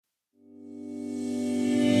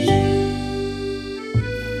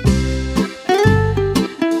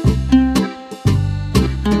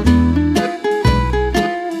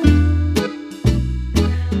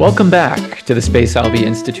Welcome back to the Space Alvey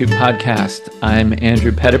Institute podcast. I'm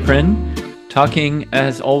Andrew Petiprin, talking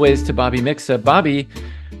as always to Bobby Mixa. Bobby,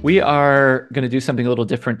 we are going to do something a little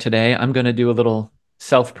different today. I'm going to do a little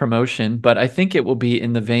self-promotion, but I think it will be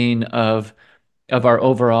in the vein of our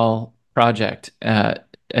overall project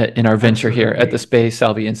in our venture here at the Space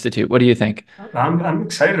Alvey Institute. What do you think? I'm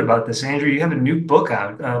excited about this, Andrew. You have a new book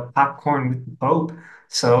out, Popcorn with the Pope.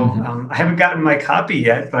 So Mm-hmm. I haven't gotten my copy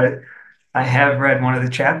yet, but I have read one of the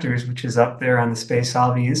chapters, which is up there on the Space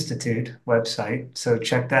Alvey Institute website. So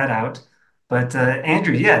check that out. But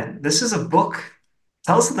Andrew, yeah, this is a book.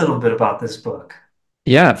 Tell us a little bit about this book.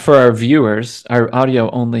 Yeah, for our viewers, our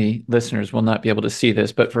audio-only listeners will not be able to see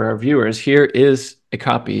this, but for our viewers, here is a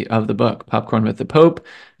copy of the book, Popcorn with the Pope,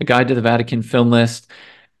 A Guide to the Vatican Film List,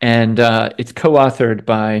 and it's co-authored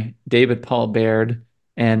by David Paul Baird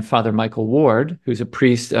and Father Michael Ward, who's a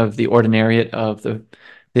priest of the Ordinariate of the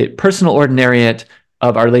Personal Ordinariate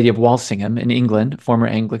of Our Lady of Walsingham in England, former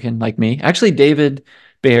Anglican like me. Actually, David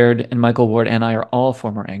Baird and Michael Ward and I are all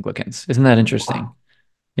former Anglicans. Isn't that interesting? Wow.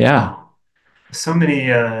 Yeah. Wow. So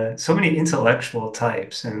many intellectual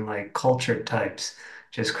types and like cultured types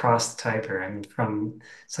just cross the Tiber. I mean,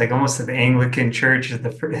 it's like almost the Anglican Church is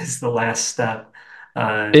the last step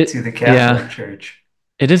to the Catholic Yeah, Church.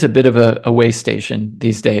 it is a bit of a way station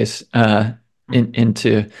these days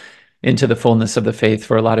into the fullness of the faith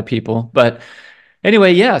for a lot of people. But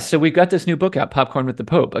anyway, yeah, so we've got this new book out, Popcorn with the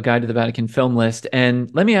Pope, A Guide to the Vatican Film List. And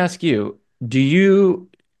let me ask you, do you,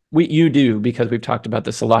 you do, because we've talked about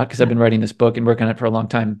this a lot, because I've been writing this book and working on it for a long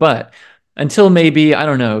time. But until maybe, I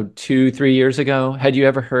don't know, 2, 3 years ago, had you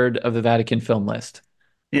ever heard of the Vatican Film List?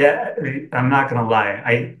 Yeah, I'm not gonna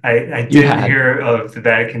lie. I You did had. hear of the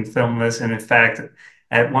Vatican Film List, and in fact,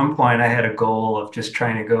 at one point I had a goal of just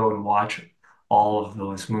trying to go and watch all of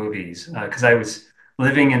those movies because I was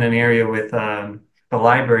living in an area with the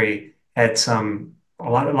library had a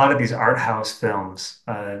lot of these art house films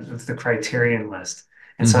of the Criterion List,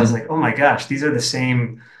 and so I was Hmm. like, oh my gosh, these are the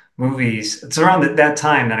same movies. It's around that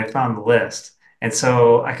time that I found the list. And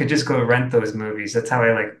so I could just go rent those movies. That's how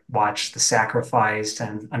I like watched The Sacrifice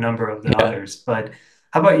and a number of the Yeah, others. But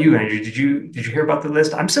how about you, Andrew? Did you hear about the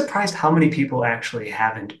list? I'm surprised how many people actually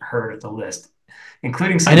haven't heard of the list,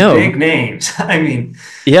 including I some big know. names. I mean,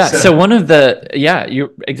 Yeah, so so yeah, you're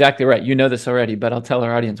exactly right. You know this already, but I'll tell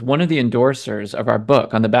our audience. One of the endorsers of our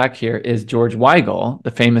book on the back here is George Weigel,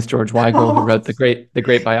 the famous George Weigel who wrote the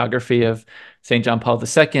great biography of St. John Paul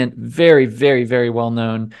II, very, very, very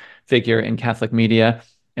well-known figure in Catholic media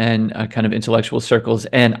and kind of intellectual circles.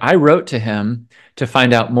 And I wrote to him to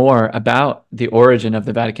find out more about the origin of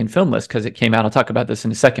the Vatican Film List because it came out, I'll talk about this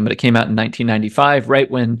in a second, but it came out in 1995, right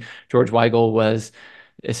when George Weigel was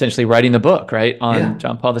essentially writing the book, right, on yeah.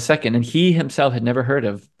 John Paul II, and he himself had never heard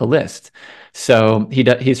of the list. So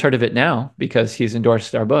he's heard of it now because he's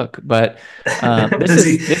endorsed our book. But this Does is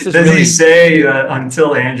he this is does he really say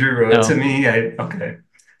until Andrew wrote to no, me? Okay.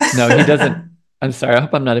 no, he doesn't. I'm sorry. I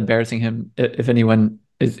hope I'm not embarrassing him. If anyone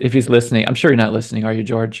is, if he's listening, I'm sure you're not listening, are you,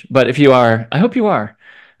 George? But if you are, I hope you are.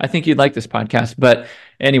 I think you'd like this podcast. But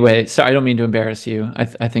anyway, sorry, I don't mean to embarrass you. I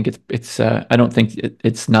think it's I don't think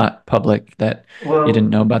it's not public that you didn't Well,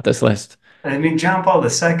 know about this list. I mean, John Paul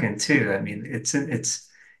II too. I mean, it's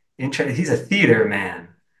interesting. He's a theater man,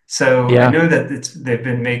 so I Yeah. know that they've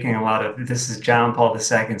been making a lot of this is John Paul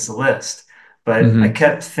II's list. But I Hmm.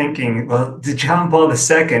 kept thinking, well, did John Paul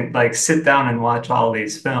II like sit down and watch all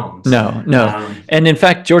these films? No, no. Um, And in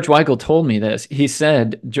fact, George Weigel told me this. He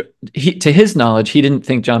said, to his knowledge, he didn't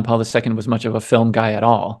think John Paul II was much of a film guy at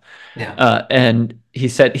all. yeah. And he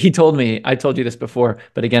said, he told me, I told you this before,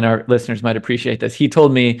 but again, our listeners might appreciate this. He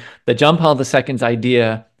told me that John Paul II's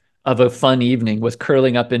idea of a fun evening was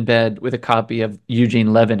curling up in bed with a copy of Eugene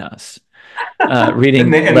Levinas, reading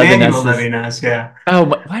Emmanuel Levinas's. Levinas, yeah. Oh,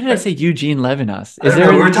 why did I say Eugene Levinas? I Is don't there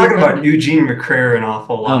know. a We were Eugene talking about Levinas? Eugene McCrary an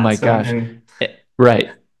awful Oh lot. my So, gosh. and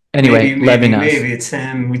Right. Anyway, Levinas. maybe it's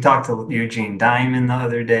him. We talked to Eugene Diamond the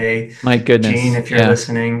other day. My Gene, goodness. if you're Yeah.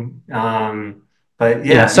 listening. But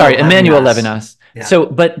Yeah. yeah, no, Sorry. Emmanuel Levinas. Levinas. Yeah, So,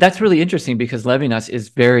 but that's really interesting because Levinas is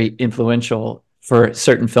very influential for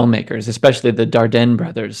certain filmmakers, especially the Dardenne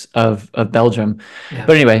brothers of Belgium. yeah.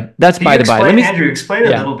 But anyway, that's Can by you the by. Let explain, me, Andrew, explain a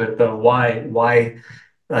yeah. little bit though,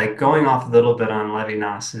 like going off a little bit on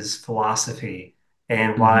Levinas's philosophy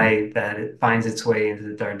and Mhm. why that it finds its way into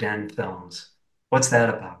the Dardenne films. What's that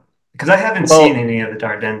about? Because I haven't seen Well, any of the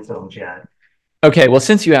Dardenne films yet. okay. Well,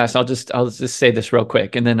 since you asked, I'll just say this real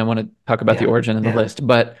quick, and then I want to talk about the Yeah, origin of the yeah, list.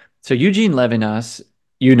 But so Eugene Levinas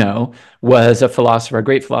you know, was a philosopher, a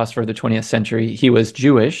great philosopher of the 20th century. He was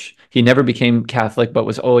Jewish. He never became Catholic, but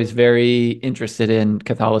was always very interested in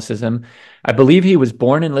Catholicism. I believe he was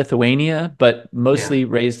born in Lithuania, but Yeah. mostly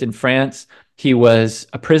raised in France. He was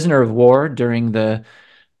a prisoner of war during the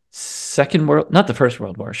not the First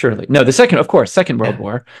World War, surely. No, the second, of course, Second World Yeah.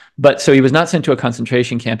 War. But so he was not sent to a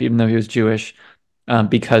concentration camp, even though he was Jewish,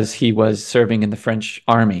 because he was serving in the French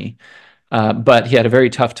army. But he had a very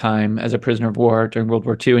tough time as a prisoner of war during World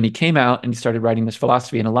War II. And he came out and he started writing this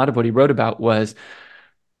philosophy. And a lot of what he wrote about was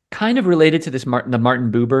kind of related to the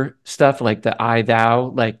Martin Buber stuff, like the I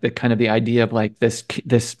thou, like the kind of the idea of like this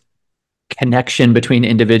connection between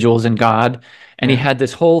individuals and God. And he Yeah. had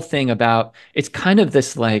this whole thing about it's kind of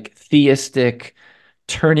this like theistic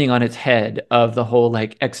turning on its head of the whole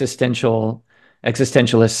like existentialist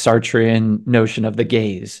Sartrean notion of the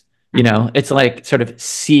gaze. You Hmm. know, it's like sort of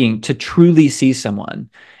seeing to truly see someone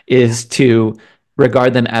Yeah. is to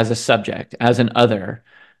regard them as a subject, as an other,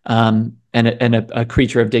 and a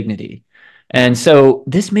creature of dignity. And Hmm. so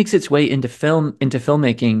this makes its way into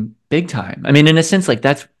filmmaking big time. I mean, in a sense, like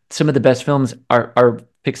that's some of the best films are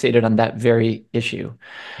fixated on that very issue.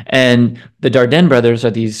 And the Dardenne brothers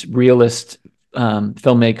are these realist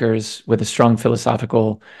filmmakers with a strong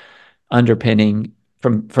philosophical underpinning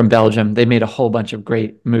from Belgium. They made a whole bunch of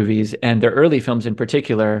great movies, and their early films in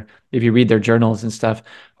particular, if you read their journals and stuff,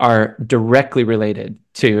 are directly related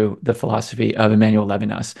to the philosophy of Emmanuel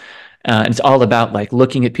Levinas. And it's all about like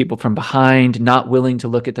looking at people from behind, not willing to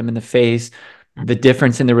look at them in the face, the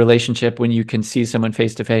difference in the relationship when you can see someone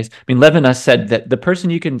face to face. I mean, Levinas said that the person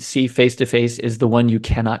you can see face to face is the one you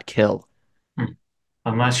cannot kill. Hmm.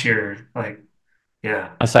 Unless you're like, yeah.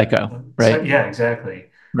 A psycho, So right? yeah, exactly.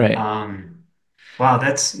 Right. Um, wow,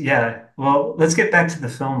 that's yeah. Well, let's get back to the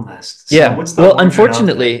film list. So Yeah. what's the Well, order of the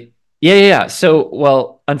unfortunately, yeah. So,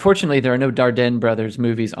 well, unfortunately, there are no Dardenne brothers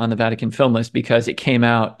movies on the Vatican Film List because it came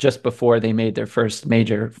out just before they made their first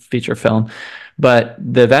major feature film. But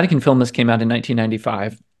the Vatican Film List came out in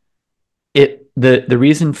 1995. The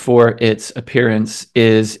reason for its appearance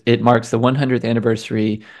is it marks the 100th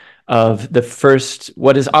anniversary of the first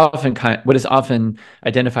what is often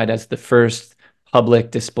identified as the first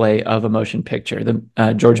public display of a motion picture,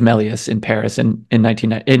 the George Méliès in Paris in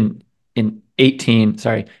 19 in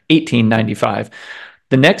 1895.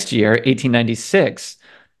 The next year, 1896,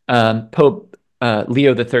 Pope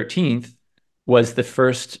Leo XIII was the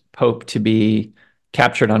first pope to be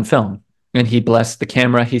captured on film, and he blessed the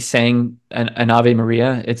camera. He sang an Ave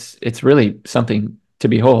Maria. It's really something to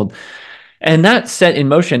behold, and that set in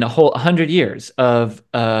motion a whole 100 years of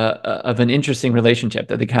an interesting relationship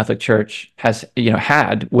that the Catholic Church has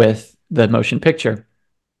had with the motion picture.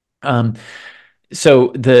 Um,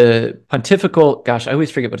 so the pontifical, gosh, I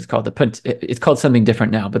always forget what it's called. It's called something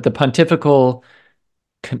different now, but the Pontifical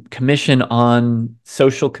Commission on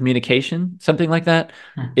Social Communication, something like that,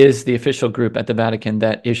 hmm, is the official group at the Vatican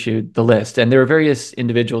that issued the list. And there are various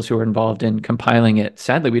individuals who are involved in compiling it.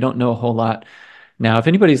 Sadly, we don't know a whole lot now. If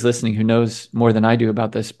anybody's listening who knows more than I do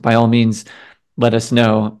about this, by all means, let us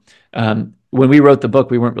know. When we wrote the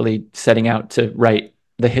book, we weren't really setting out to write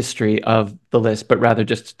the history of the list, but rather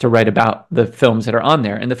just to write about the films that are on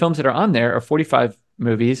there. And the films that are on there are 45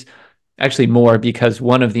 movies, actually more because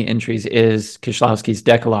one of the entries is Kieślowski's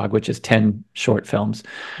Decalogue, which is 10 short films.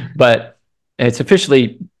 hmm, But it's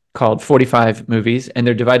officially called 45 movies, and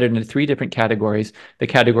they're divided into three different categories: the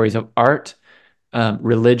categories of art,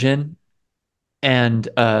 religion, and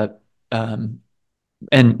um,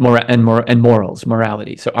 and morals,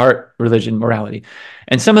 morality. So art, religion, morality,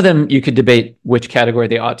 and some of them you could debate which category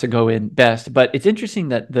they ought to go in best. But it's interesting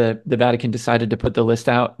that the Vatican decided to put the list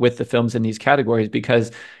out with the films in these categories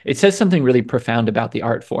because it says something really profound about the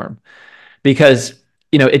art form. Because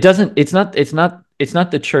it doesn't. It's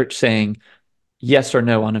not the church saying yes or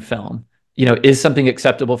no on a film. Is something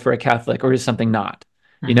acceptable for a Catholic or is something not?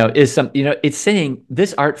 hmm, It's saying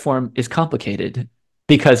this art form is complicated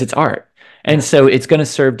because it's art. And yeah. so it's going to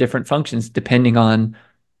serve different functions depending on,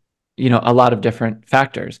 a lot of different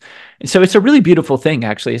factors. And so it's a really beautiful thing,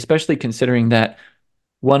 actually, especially considering that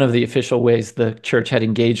one of the official ways the church had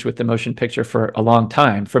engaged with the motion picture for a long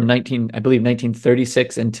time, from I believe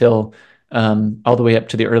 1936 until all the way up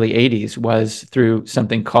to the early 80s, was through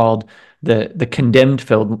something called the condemned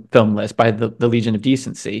film list by the Legion of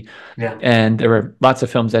Decency. Yeah. And there were lots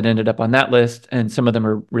of films that ended up on that list, and some of them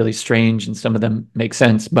are really strange and some of them make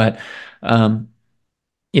sense. But um,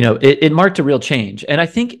 it marked a real change. And I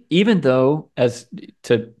think even though, as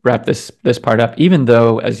to wrap this part up, even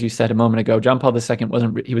though, as you said a moment ago, John Paul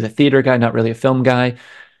II he was a theater guy, not really a film guy.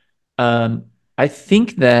 I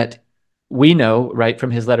think that we know, right,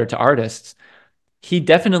 from his letter to artists, he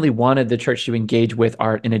definitely wanted the church to engage with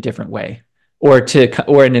art in a different way, or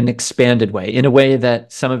in an expanded way, in a way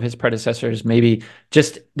that some of his predecessors maybe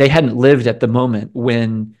just they hadn't lived at the moment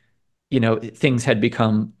when things had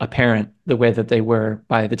become apparent the way that they were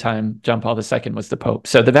by the time John Paul II was the Pope.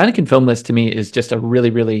 So the Vatican Film List to me is just a really,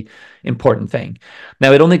 really important thing.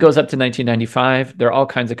 Now, it only goes up to 1995. There are all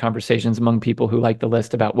kinds of conversations among people who like the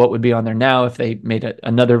list about what would be on there now if they made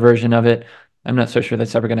another version of it. I'm not so sure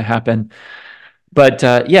that's ever going to happen. But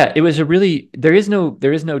yeah, it was a really there is no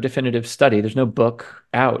definitive study. There's no book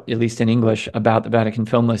out, at least in English, about the Vatican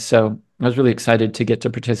Film List. So I was really excited to get to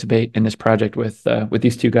participate in this project with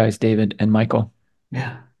these two guys, David and Michael.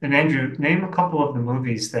 Yeah. And Andrew, name a couple of the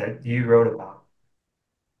movies that you wrote about.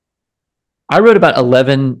 I wrote about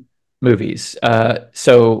 11 movies.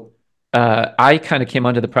 So I kind of came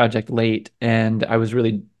onto the project late, and I was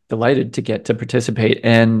really delighted to get to participate.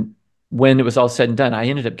 And when it was all said and done, I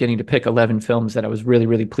ended up getting to pick 11 films that I was really,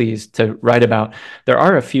 really pleased to write about. There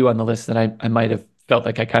are a few on the list that I might have felt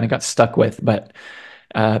like I kind of got stuck with, but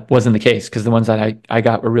wasn't the case because the ones that I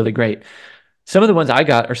got were really great. Some of the ones I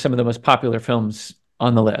got are some of the most popular films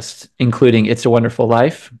on the list, including It's a Wonderful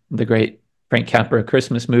Life, the great Frank Capra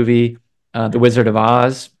Christmas movie, The Wizard of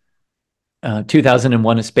Oz,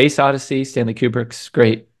 2001: A Space Odyssey, Stanley Kubrick's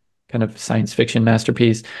great kind of science fiction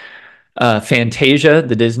masterpiece, Fantasia,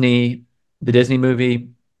 the Disney movie.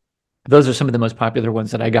 Those are some of the most popular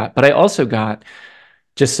ones that I got. But I also got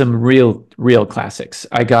just some real, real classics.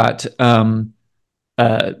 I got Carl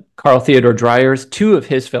Theodor Dreyer's two of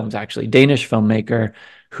his films, actually, Danish filmmaker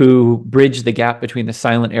who bridged the gap between the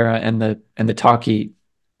silent era and the talkie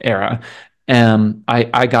era.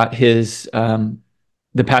 I got his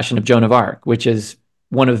The Passion of Joan of Arc, which is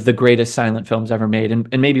one of the greatest silent films ever made,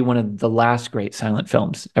 and maybe one of the last great silent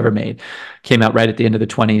films ever made. Came out right at the end of the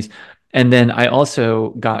 20s. And then I also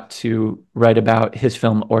got to write about his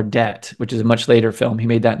film Ordette, which is a much later film. He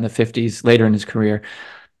made that in the 50s, later in his career.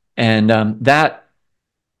 And that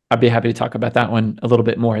I'd be happy to talk about that one a little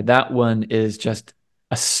bit more. That one is just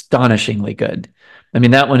astonishingly good. I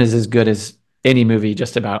mean, that one is as good as any movie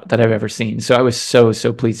just about that I've ever seen. So I was so,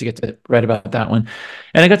 so pleased to get to write about that one.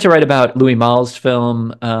 And I got to write about Louis Malle's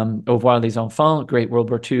film, Au revoir les enfants, great World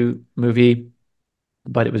War II movie,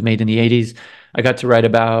 but it was made in the 80s. I got to write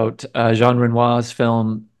about Jean Renoir's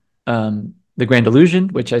film, The Grand Illusion,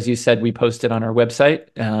 which, as you said, we posted on our website.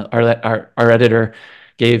 Our editor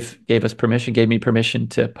gave me permission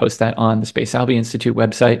to post that on the Space Albie Institute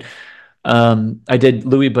website. I did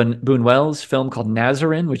Louis Buñuel's film called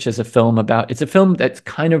Nazarene, which is it's a film that's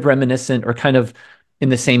kind of reminiscent or kind of in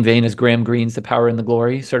the same vein as Graham Greene's The Power and the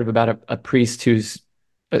Glory, sort of about a priest who's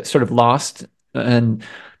sort of lost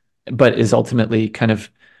but is ultimately kind of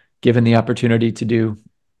given the opportunity to do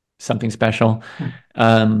something special.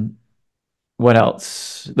 Um, what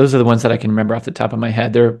else? Those are the ones that I can remember off the top of my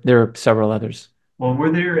head. There are several others. Well,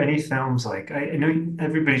 were there any films like I know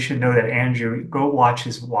everybody should know that Andrew, go watch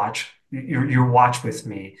your Watch With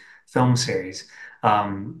Me film series.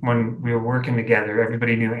 When we were working together,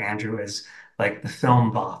 everybody knew Andrew as like the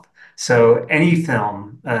film buff. So any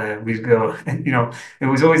film, we'd go, and it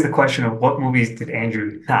was always the question of what movies did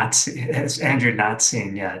Andrew not see, has Andrew not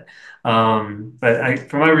seen yet? But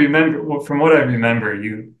from what I remember,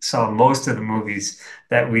 you saw most of the movies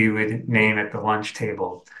that we would name at the lunch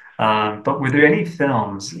table. But were there any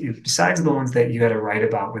films, besides the ones that you had to write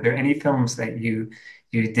about, were there any films that you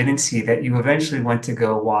didn't see that you eventually went to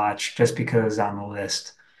go watch just because it was on the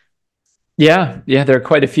list? Yeah, there are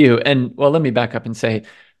quite a few. And well, let me back up and say,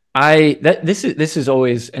 I that this is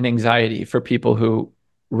always an anxiety for people who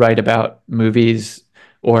write about movies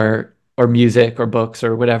or music or books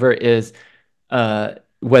or whatever is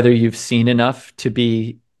whether you've seen enough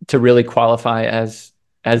to really qualify as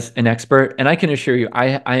an expert. And I can assure you,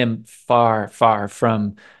 I am far, far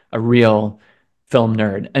from a real film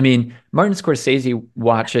nerd. I mean, Martin Scorsese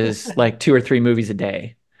watches like two or three movies a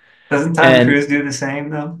day. Doesn't Tom And Cruise do the same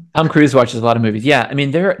though? Tom Cruise watches a lot of movies. Yeah, I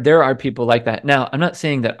mean there are people like that. Now, I'm not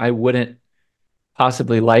saying that I wouldn't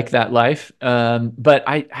possibly like that life, but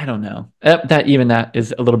I don't know. That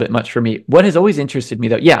is a little bit much for me. What has always interested me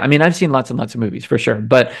though, yeah, I mean I've seen lots and lots of movies for sure,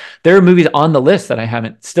 but there are movies on the list that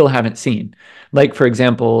I still haven't seen. Like for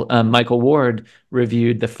example, Michael Ward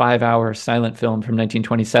reviewed the 5-hour silent film from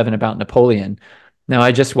 1927 about Napoleon. Now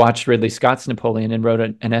I just watched Ridley Scott's Napoleon and wrote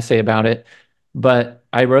an essay about it, but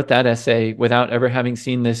I wrote that essay without ever having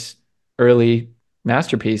seen this early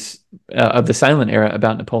masterpiece of the silent era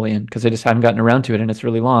about Napoleon because I just haven't gotten around to it and it's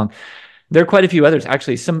really long. There are quite a few others,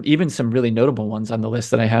 actually, some really notable ones on the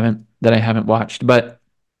list that I haven't watched. But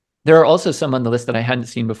there are also some on the list that I hadn't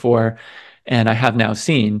seen before and I have now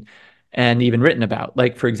seen. and even written about.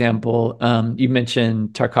 Like, for example, you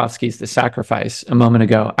mentioned Tarkovsky's The Sacrifice a moment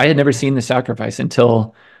ago. I had never seen The Sacrifice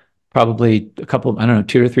until probably a couple, I don't know,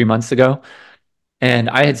 2 or 3 months ago. And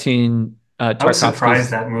I had seen I was surprised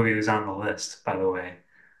Tarkovsky's. that movie was on the list, by the way.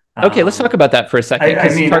 Okay, let's talk Um, about that for a second, I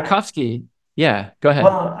because mean, Tarkovsky, yeah, go ahead.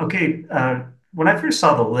 well, okay. When I first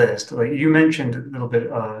saw the list, like you mentioned a little bit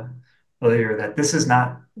earlier, that this is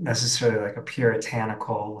not necessarily like a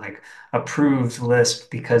puritanical, like approved list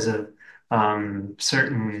because of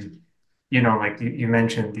certain, like you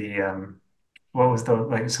mentioned the what was the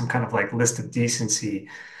like some kind of like list of decency.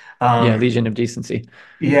 Yeah, Um, Legion of Decency.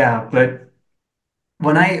 yeah, but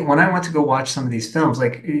when I went to go watch some of these films,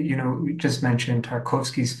 like we just mentioned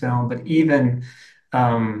Tarkovsky's film, but even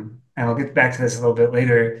and I'll get back to this a little bit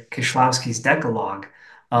later, Kieślowski's Decalogue.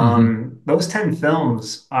 Hmm. Those 10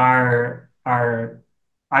 films are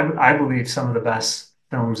I believe some of the best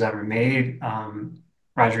films ever made.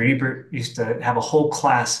 Roger Ebert used to have a whole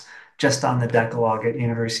class just on the Decalogue at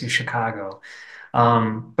University of Chicago.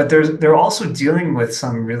 But they're also dealing with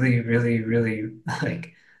some really, really, really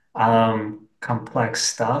like complex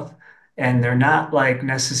stuff. And they're not like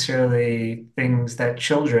necessarily things that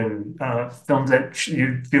films that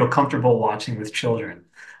you feel comfortable watching with children.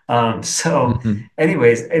 So, Hmm.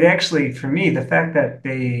 anyways, it actually, for me, the fact that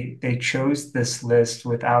they chose this list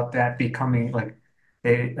without that becoming like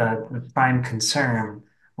the prime concern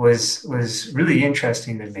was really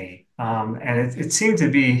interesting to me. And it seemed to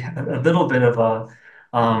be a little bit of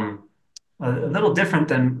um, a little different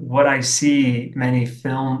than what I see many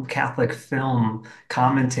Catholic film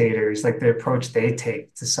commentators, like the approach they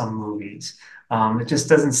take to some movies. It just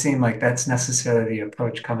doesn't seem like that's necessarily the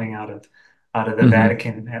approach coming out of the Hmm.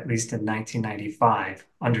 Vatican, at least in 1995,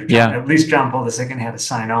 under John, Yeah. at least John Paul II had to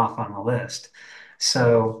sign off on the list.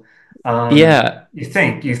 So Yeah. you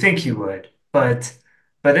think he would, but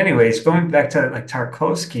anyways, going back to like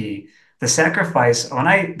Tarkovsky. The Sacrifice,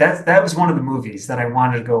 that was one of the movies that I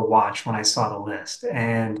wanted to go watch when I saw the list.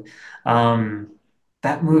 And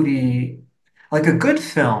that movie, like a good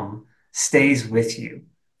film, stays with you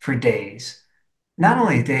for days, not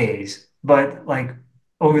only days, but like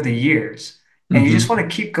over the years. And you just Hmm. want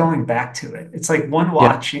to keep going back to it. It's like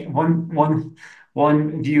Yeah.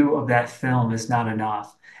 one view of that film is not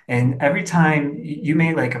enough. And every time you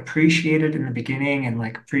may like appreciate it in the beginning and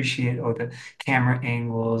like appreciate or the camera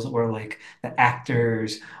angles or like the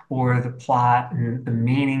actors or the plot and the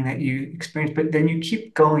meaning that you experience, but then you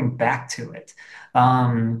keep going back to it.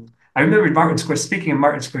 I remember speaking of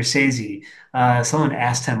Martin Scorsese, someone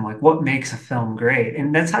asked him like what makes a film great,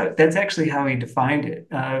 and that's actually how he defined it.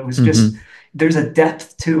 It was just Hmm. there's a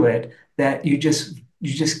depth to it that you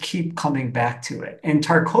just keep coming back to it. And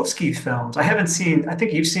Tarkovsky films, I haven't seen, I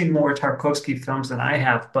think you've seen more Tarkovsky films than I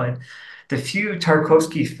have, but the few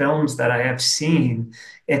Tarkovsky films that I have seen,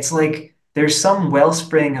 it's like there's some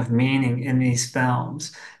wellspring of meaning in these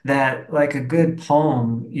films that like a good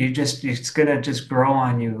poem, it's gonna just grow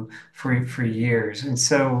on you for years. And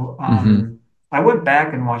so Hmm. I went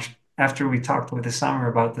back and watched after we talked with the summer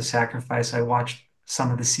about the sacrifice. I watched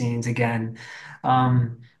some of the scenes again,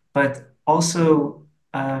 but also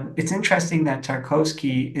it's interesting that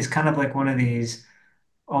Tarkovsky is kind of like one of these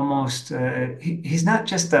almost. He's not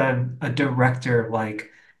just a director like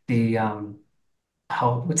the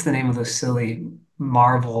what's the name of those silly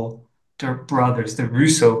Marvel brothers, the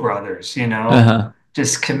Russo brothers, Uh-huh.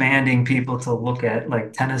 just commanding people to look at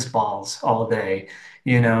like tennis balls all day,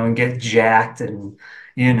 and get jacked and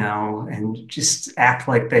just act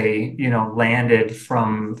like they, landed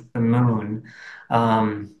from the moon.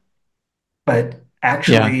 Um, but Yeah.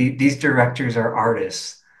 actually, these directors are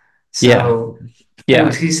artists. Yeah. So,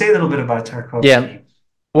 anyways, Yeah. can you say a little bit about Yeah. Tarkovsky?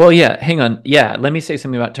 Well, yeah, hang on. Yeah, let me say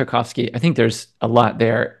something about Tarkovsky. I think there's a lot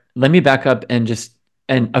there. Let me back up and just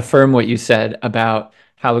and affirm what you said about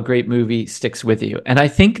how a great movie sticks with you. And I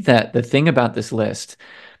think that the thing about this list,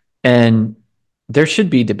 and there should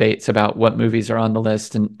be debates about what movies are on the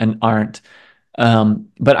list and aren't.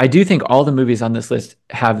 But I do think all the movies on this list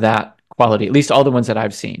have that quality, at least all the ones that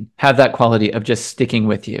I've seen, have that quality of just sticking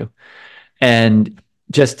with you and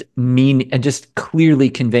just clearly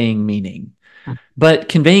conveying meaning, but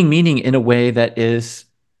conveying meaning in a way that is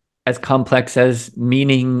as complex as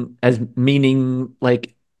meaning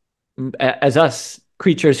like as us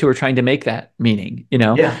creatures who are trying to make that meaning.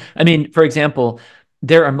 Yeah, I mean, for example,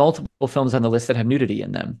 there are multiple films on the list that have nudity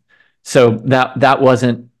in them, so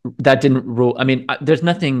that didn't rule. I mean, there's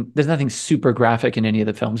nothing super graphic in any of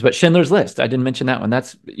the films, but Schindler's List, I didn't mention that one.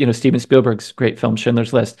 That's Steven Spielberg's great film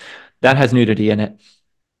Schindler's List, that has nudity in it.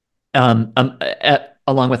 A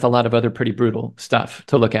along with a lot of other pretty brutal stuff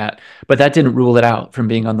to look at. But that didn't rule it out from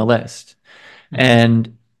being on the list. Mhm.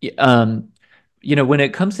 And um, when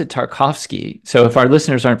it comes to Tarkovsky, so if our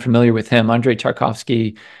listeners aren't familiar with him, Andrei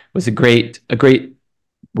Tarkovsky was a great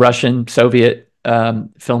Russian Soviet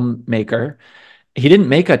filmmaker. He didn't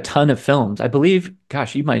make a ton of films. I believe,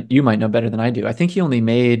 gosh, you might know better than I do. I think he only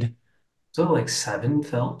made So like 7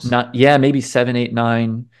 films? not yeah, maybe seven, eight,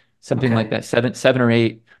 nine, something like Okay. that. Seven or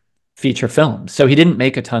eight feature films. So he didn't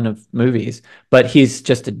make a ton of movies, but he's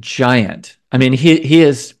just a giant. I mean, he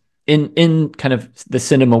is in kind of the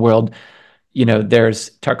cinema world. There's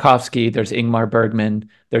Tarkovsky, there's Ingmar Bergman,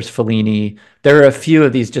 there's Fellini. There are a few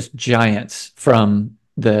of these just giants from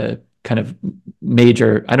the kind of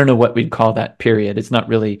major, I don't know what we'd call that period. It's not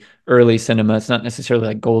really early cinema. It's not necessarily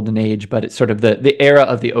like golden age, but it's sort of the era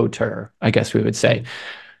of the auteur, I guess we would say.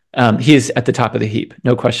 Mhm. He's at the top of the heap,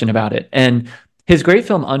 no question about it. And his great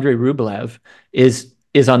film Andrei Rublev is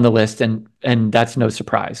on the list, and that's no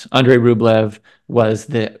surprise. Andrei Rublev was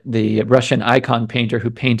the Russian icon painter who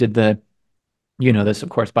painted this, of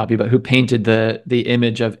course, Bobby, but who painted the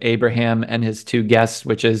image of Abraham and his two guests,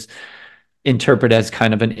 which is interpreted as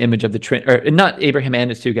kind of an image of the or not Abraham and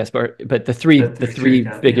his two guests, but the three The the three three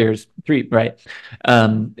got, yeah. figures, three, right?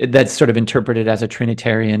 That's sort of interpreted as a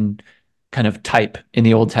Trinitarian kind of type in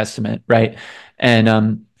the Old Testament, right?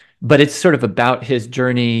 And but it's sort of about his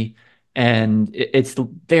journey, and it's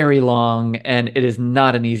very long, and it is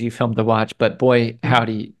not an easy film to watch. But boy,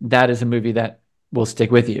 howdy, that is a movie that will stick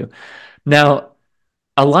with you. Now,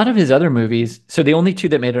 a lot of his other movies, so the only two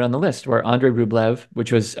that made it on the list were Andrei Rublev,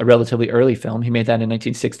 which was a relatively early film. He made that in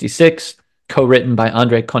 1966, co-written by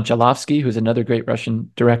Andrei Konchalovsky, who's another great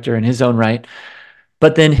Russian director in his own right.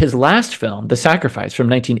 But then his last film, The Sacrifice from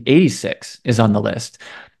 1986, is on the list.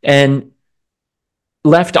 And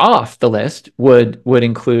left off the list would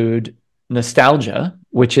include Nostalgia,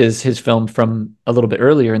 which is his film from a little bit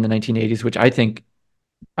earlier in the 1980s, which I think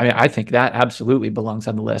that absolutely belongs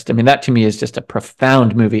on the list. I mean, that to me is just a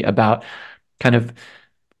profound movie about kind of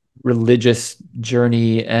religious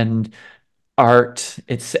journey and art.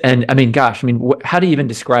 And I mean, gosh, I mean, how do you even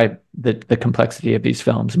describe the complexity of these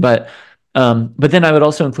films? But then I would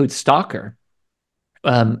also include Stalker,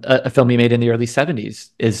 a film he made in the early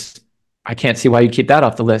 70s. I can't see why you'd keep that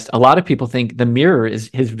off the list. A lot of people think The Mirror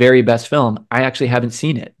is his very best film. I actually haven't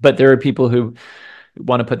seen it, but there are people who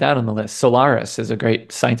want to put that on the list. Solaris is a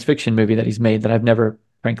great science fiction movie that he's made that I've never,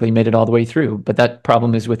 frankly, made it all the way through. But that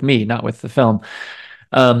problem is with me, not with the film.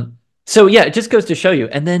 So yeah, it just goes to show you.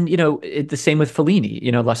 And then the same with Fellini.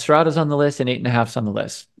 La Strada's on the list, and Eight and a Half's on the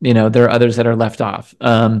list. There are others that are left off.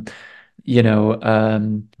 Roberto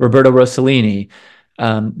Rossellini,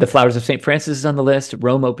 The Flowers of St. Francis is on the list.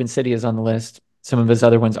 Rome Open City is on the list. Some of his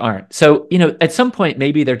other ones aren't. So, at some point,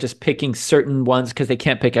 maybe they're just picking certain ones because they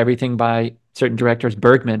can't pick everything by certain directors.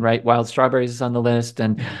 Bergman, right? Wild Strawberries is on the list,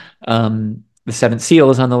 and Yeah. The Seventh Seal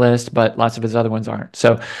is on the list, but lots of his other ones aren't.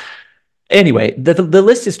 So, anyway, the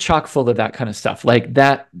list is chock full of that kind of stuff, like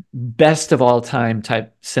that best of all time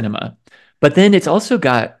type cinema. But then it's also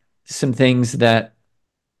got some things that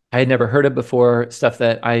I had never heard of before, stuff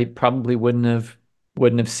that I probably wouldn't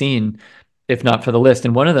have seen if not for the list.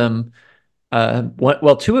 And one of them,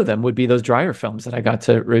 two of them would be those Dreyer films that I got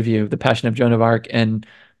to review, The Passion of Joan of Arc and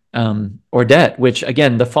Ordet, which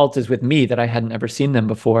again, the fault is with me that I hadn't ever seen them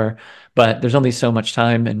before, but there's only so much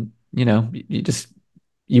time and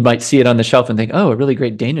you might see it on the shelf and think, oh, a really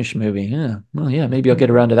great Danish movie. Yeah. Well, yeah, maybe I'll get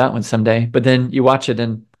around to that one someday. But then you watch it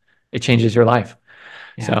and it changes your life.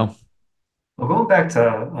 Yeah. So Well, going back to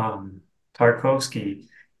Tarkovsky,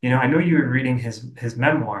 I know you were reading his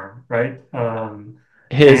memoir, right?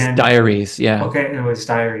 his And diaries, yeah. okay, it was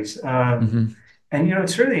diaries. Hmm. And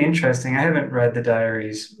it's really interesting. I haven't read the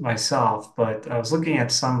diaries myself, but I was looking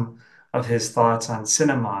at some of his thoughts on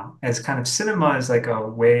cinema as kind of cinema is like a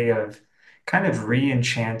way of kind of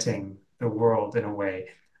re-enchanting the world in a way.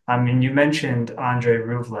 I mean, you mentioned Andrei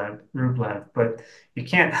Rublev, but you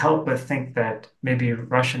can't help but think that maybe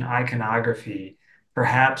Russian iconography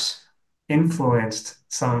perhaps influenced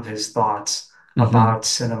some of his thoughts Hmm. about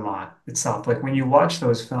cinema itself. Like when you watch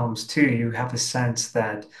those films too, you have a sense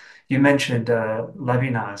that you mentioned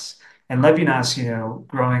Levinas, and Levinas,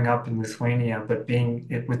 growing up in Lithuania, but being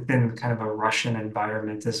within kind of a Russian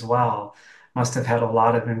environment as well, must have had a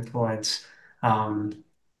lot of influence.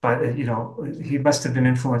 But he must have been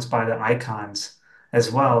influenced by the icons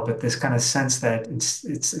as well. But this kind of sense that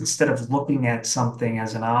it's instead of looking at something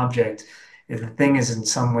as an object, the thing is in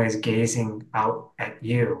some ways gazing out at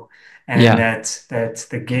you, and Yeah. that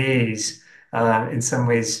the gaze in some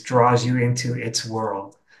ways draws you into its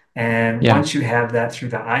world. And Yeah. once you have that through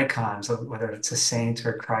the icons, whether it's a saint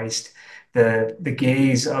or Christ, the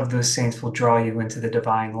gaze of those saints will draw you into the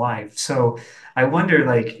divine life. So I wonder,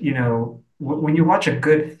 like, when you watch a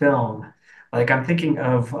good film, like I'm thinking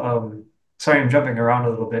of, sorry, I'm jumping around a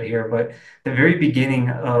little bit here, but the very beginning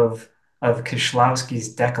of Kieślowski's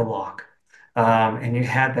Decalogue, and you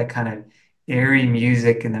had that kind of airy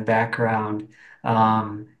music in the background,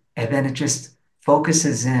 and then it just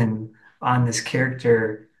focuses in on this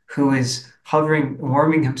character who is hovering,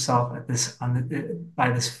 warming himself at this by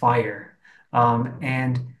this fire,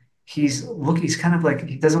 and he's kind of like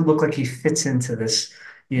he doesn't look like he fits into this,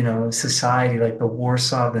 society like the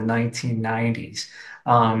Warsaw of the 1990s,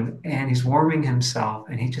 and he's warming himself,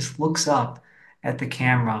 and he just looks up at the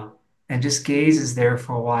camera and just gazes there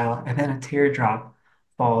for a while, and then a teardrop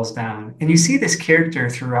falls down, and you see this character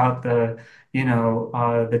throughout the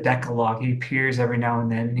Decalogue. He appears every now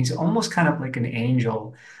and then, and he's almost kind of like an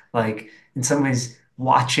angel, like in some ways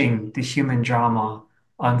watching the human drama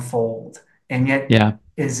unfold, and yet Yeah.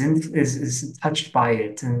 is touched by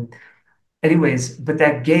it. And anyways, but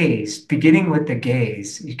that gaze, beginning with the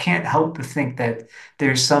gaze, you can't help but think that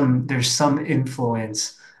there's some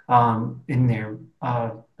influence in there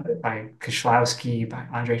by Kieślowski, by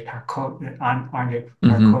Andrei Hmm.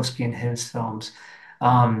 Tarkovsky in his films.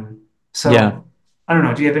 Um, Yeah. so I don't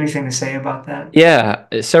know. Do you have anything to say about that? Yeah,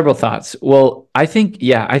 several thoughts. Well, I think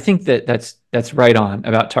that that's right on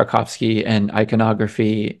about Tarkovsky and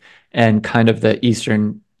iconography and kind of the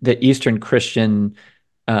Eastern Christian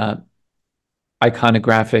uh,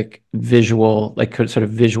 iconographic visual, like sort of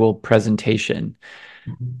visual presentation.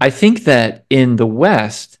 Mhm. I think that in the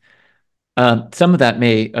West, some of that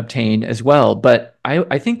may obtain as well, but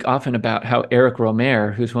I think often about how Eric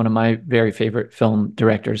Rohmer, who's one of my very favorite film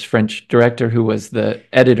directors, French director, who was the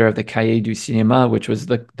editor of the Cahiers du Cinéma, which was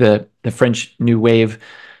the French New Wave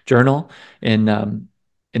journal in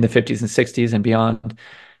the 50s and 60s and beyond.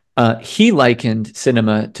 He likened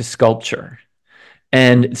cinema to sculpture,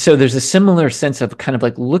 and so there's a similar sense of kind of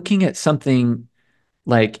like looking at something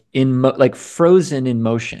like frozen in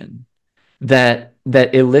motion that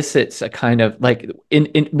elicits a kind of like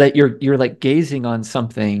in that you're like gazing on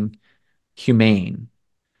something humane,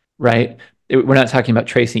 right? We're not talking about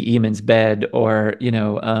Tracy Emin's bed or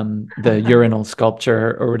the urinal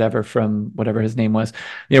sculpture or whatever from whatever his name was.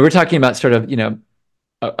 We're talking about sort of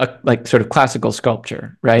like sort of classical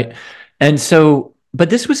sculpture, right? And so, but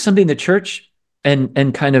this was something the church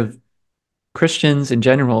and kind of Christians in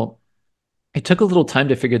general, it took a little time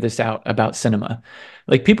to figure this out about cinema.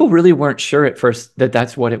 Like people really weren't sure at first that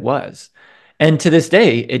that's what it was. And to this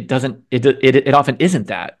day, it doesn't, it often isn't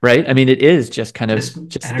that, right? I mean, it is just kind of Just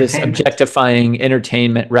just this entertainment. objectifying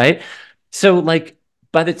entertainment, right? So like,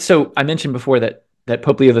 so I mentioned before that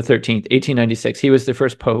Pope Leo the 13th, 1896, he was the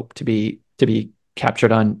first pope to be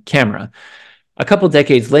captured on camera. A couple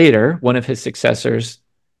decades later, one of his successors,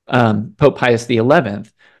 Pope Pius the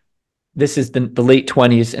 11th, this is the late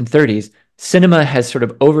 20s and 30s, cinema has sort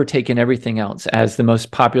of overtaken everything else as the most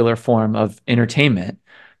popular form of entertainment.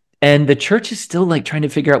 And the church is still like trying to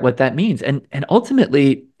figure out what that means. And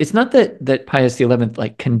ultimately, it's not that Pius the 11th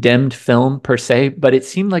like condemned film per se, but it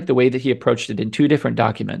seemed like the way that he approached it in two different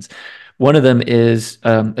documents. One of them is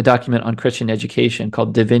a document on Christian education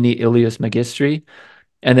called Divini Ilius Magistri,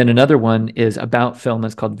 and then another one is about film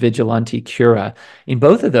that's called Vigilante Cura. In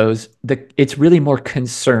both of those, it's really more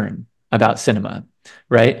concern about cinema,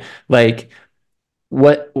 right? Like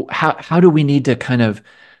how do we need to kind of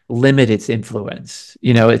limit its influence?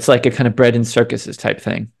 It's like a kind of bread and circuses type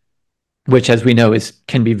thing, which as we know is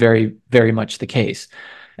can be very, very much the case.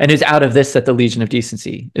 And it's out of this that the Legion of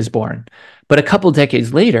Decency is born. But a couple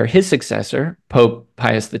decades later, his successor, Pope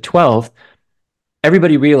Pius XII,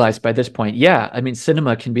 everybody realized by this point, yeah, I mean,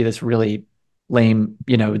 cinema can be this really lame,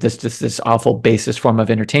 this awful basis form of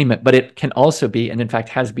entertainment, but it can also be, and in fact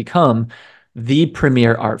has become, the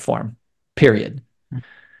premier art form, period.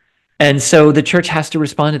 And so the church has to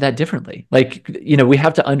respond to that differently. Like, we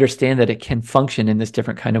have to understand that it can function in this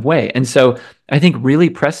different kind of way. And so I think really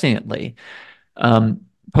presciently, um,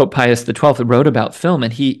 Pope Pius XII wrote about film,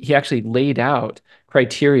 and he actually laid out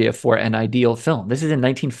criteria for an ideal film. This is in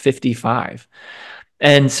 1955.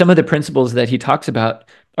 And some of the principles that he talks about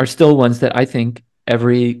are still ones that I think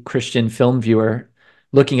every Christian film viewer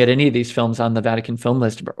looking at any of these films on the Vatican Film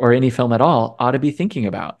List or any film at all ought to be thinking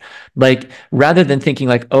about. Like rather than thinking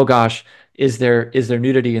like, oh gosh, is there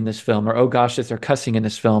nudity in this film, or oh gosh, is there cussing in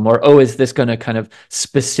this film, or oh, is this going to kind of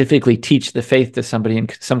specifically teach the faith to somebody in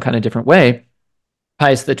some kind of different way?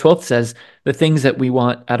 Pius XII says the things that we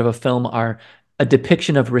want out of a film are a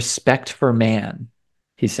depiction of respect for man,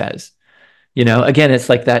 he says. You know, again, it's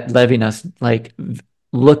like that Levinas, like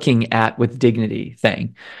looking at with dignity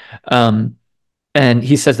thing. Um, and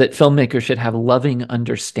he says that filmmakers should have loving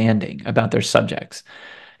understanding about their subjects.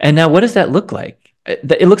 And now, what does that look like?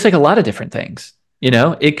 It looks like a lot of different things. You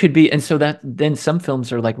know, it could be, and so that then some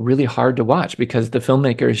films are like really hard to watch because the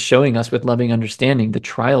filmmaker is showing us with loving understanding the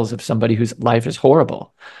trials of somebody whose life is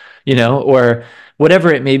horrible, you know, or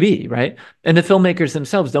whatever it may be, right? And the filmmakers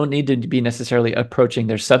themselves don't need to be necessarily approaching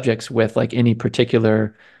their subjects with like any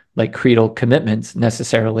particular like creedal commitments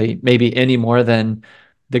necessarily, maybe any more than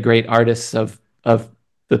the great artists of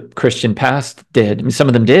the Christian past did. I mean, some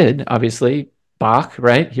of them did, obviously. Bach,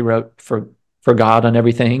 right? He wrote for God on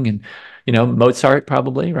everything, and you know, Mozart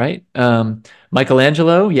probably, right?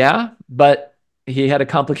 Michelangelo, yeah, but he had a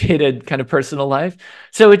complicated kind of personal life.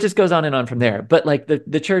 So it just goes on and on from there. But like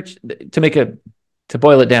the church, to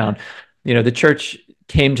boil it down, you know, the church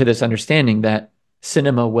came to this understanding that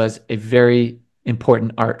cinema was a very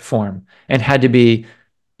important art form and had to be,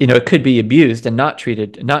 you know, it could be abused and not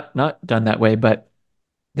treated, not done that way, but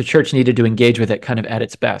the church needed to engage with it kind of at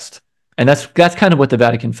its best. And that's kind of what the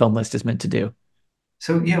Vatican Film List is meant to do.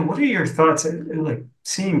 So yeah, what are your thoughts like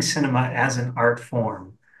seeing cinema as an art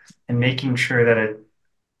form and making sure that it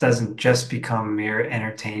doesn't just become mere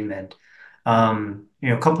entertainment?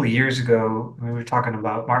 A couple of years ago, we were talking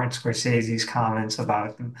about Martin Scorsese's comments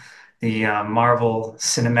about the Marvel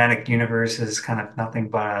Cinematic Universe is kind of nothing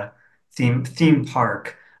but a theme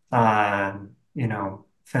park,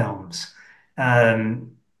 films.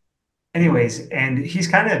 Um, Anyways, and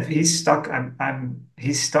he's stuck.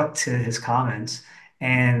 He's stuck to his comments,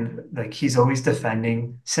 and like he's always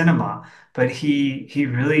defending cinema, but he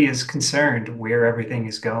really is concerned where everything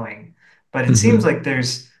is going. But it seems Mm-hmm. like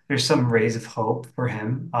there's some rays of hope for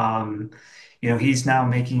him. He's now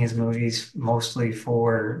making his movies mostly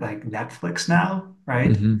for like Netflix now,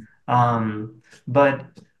 right? Mm-hmm. But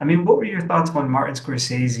I mean, what were your thoughts when Martin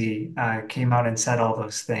Scorsese came out and said all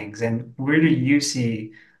those things? And where do you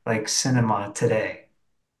see like cinema today?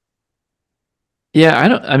 Yeah,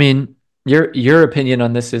 I mean, your opinion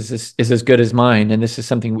on this is as good as mine, and this is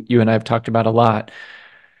something you and I have talked about a lot.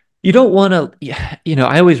 You don't want to, you know,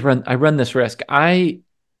 I run this risk. I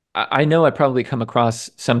know I probably come across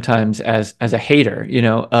sometimes as a hater, you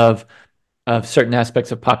know, of certain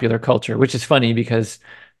aspects of popular culture, which is funny because,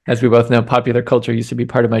 as we both know, popular culture used to be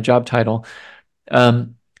part of my job title.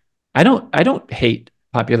 Um, I don't hate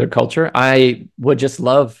popular culture. I would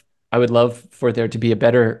love for there to be a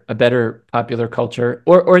better popular culture,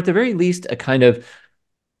 or at the very least a kind of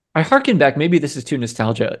I harken back, maybe this is too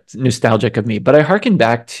nostalgic of me, but I harken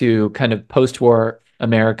back to kind of post-war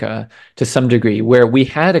America to some degree, where we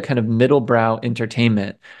had a kind of middle brow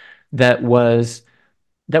entertainment that was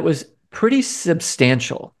that was pretty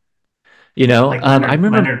substantial. You know, Like I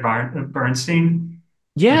Leonard remember, Bernstein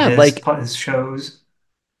and yeah, his like his shows.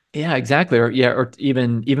 yeah, exactly. Or yeah, or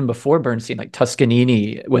even before Bernstein, like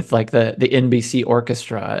Toscanini with like the NBC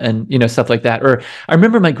orchestra and you know stuff like that. Or I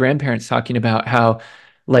remember my grandparents talking about how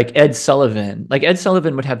like Ed Sullivan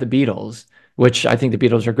would have the Beatles, which I think the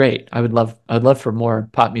Beatles are great. I'd love for more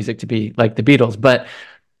pop music to be like the Beatles, but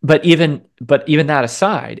even that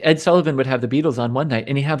aside, Ed Sullivan would have the Beatles on one night,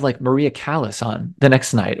 and he'd have like Maria Callas on the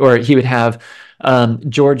next night, or he would have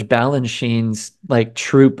George Balanchine's like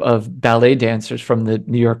troupe of ballet dancers from the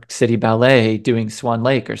New York City Ballet doing Swan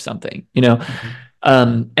Lake or something, you know. Mhm.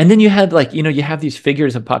 And then you had like you know you have these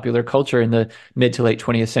figures of popular culture in the mid to late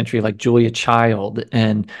 20th century, like Julia Child,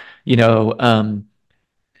 and you know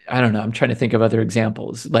I don't know. I'm trying to think of other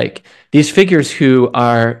examples. Like these figures who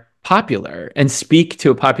are popular and speak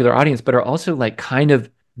to a popular audience, but are also like kind of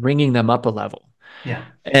bringing them up a level.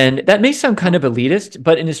 Yeah. And that may sound kind of Well, elitist,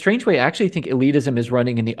 but in a strange way, I actually think elitism is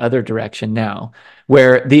running in the other direction now,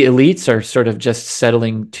 where the elites are sort of just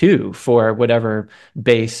settling too for whatever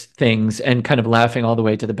base things and kind of laughing all the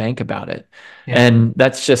way to the bank about it. yeah. And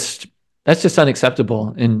that's just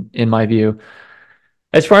unacceptable in my view.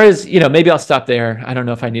 As far as, you know, maybe I'll stop there. I don't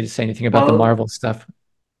know if I need to say anything about the Well, Marvel stuff.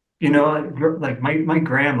 like my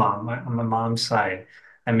grandma on my mom's side,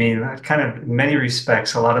 I mean, I kind of in many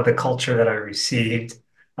respects, a lot of the culture that I received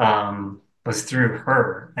was through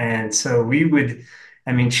her. And so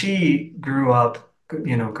I mean, she grew up,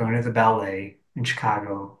 going to the ballet in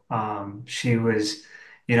Chicago. She was,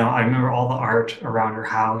 I remember all the art around her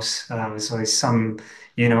house. It was always some,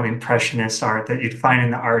 impressionist art that you'd find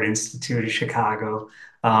in the Art Institute of Chicago.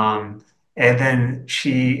 And then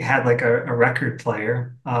she had like a record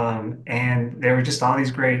player, and there were just all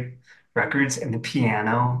these great records, and the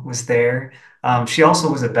piano was there. She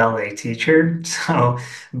also was a ballet teacher. So,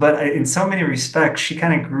 but in so many respects, she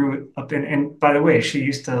kind of grew up in, and by the way, she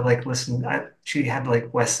used to like listen, she had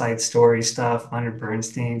like West Side Story stuff, Leonard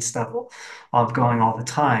Bernstein stuff going all the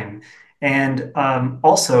time. And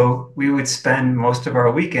also, we would spend most of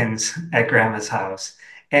our weekends at Grandma's house.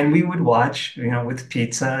 And we would watch, with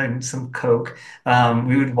pizza and some Coke,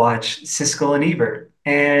 we would watch Siskel and Ebert.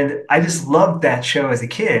 And I just loved that show as a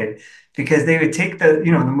kid because they would take the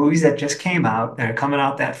movies that just came out that are coming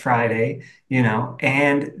out that Friday,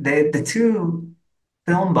 and the two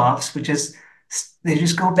film buffs would just they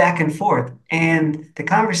just go back and forth. And the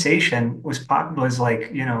conversation was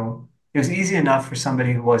like, it was easy enough for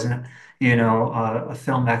somebody who wasn't, a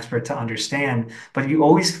film expert to understand, but you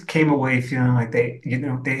always came away feeling like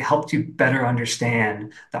they helped you better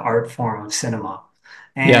understand the art form of cinema.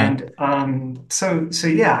 Yeah. And so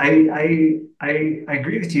yeah, I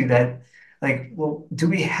agree with you that like, well, do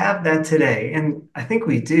we have that today? And I think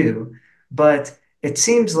we do, but it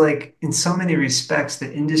seems like in so many respects,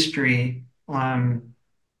 the industry, I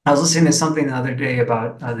was listening to something the other day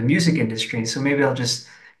about the music industry, so maybe I'll just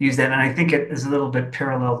use that. And I think it is a little bit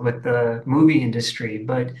paralleled with the movie industry,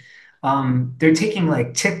 but they're taking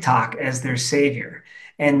like TikTok as their savior.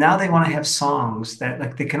 And now they want to have songs that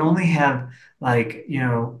like they can only have like,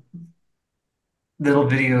 little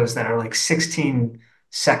videos that are like 16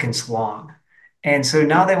 seconds long. And so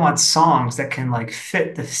now they want songs that can like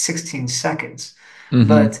fit the 16 seconds. Hmm.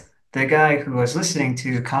 But the guy who I was listening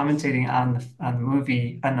to commentating on the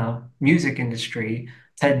movie on the music industry,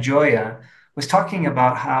 Ted Gioia, was talking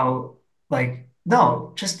about how like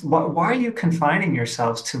no, just why are you confining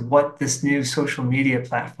yourselves to what this new social media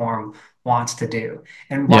platform wants to do?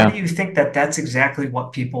 And why do Yeah. you think that that's exactly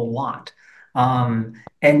what people want?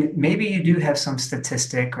 And maybe you do have some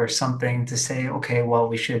statistic or something to say, okay, well,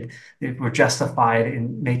 we're justified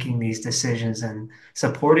in making these decisions and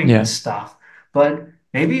supporting Yeah. this stuff. But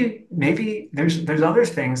maybe there's other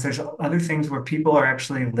things. There's other things where people are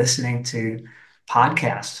actually listening to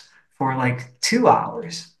podcasts for like 2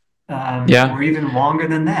 hours, or Yeah. even longer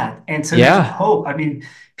than that. And so there's Yeah. hope. I mean,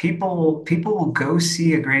 people will go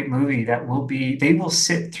see a great movie they will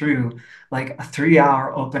sit through like a 3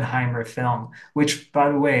 hour Oppenheimer film, which by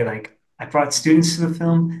the way, like I brought students to the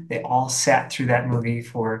film, they all sat through that movie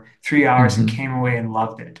for 3 hours and Hmm. came away and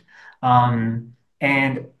loved it.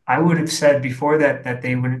 And I would have said before that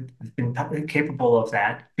they wouldn't have been capable of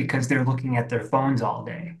that because they're looking at their phones all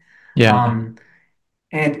day. Yeah. Um,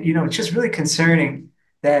 and it's just really concerning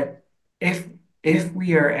that if if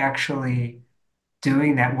we are actually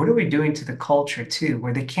doing that, what are we doing to the culture too,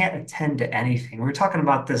 where they can't attend to anything? We were talking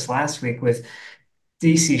about this last week with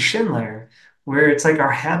DC Schindler, where it's like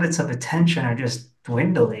our habits of attention are just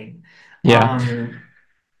dwindling. Yeah. Um,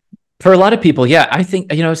 For a lot of people, yeah, I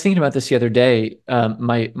think, I was thinking about this the other day.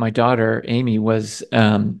 My daughter Amy was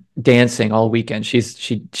dancing all weekend.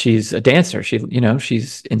 She's a dancer.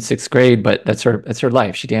 She's in sixth grade, but that's her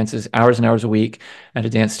life. She dances hours and hours a week at a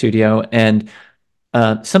dance studio. And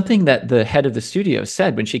something that the head of the studio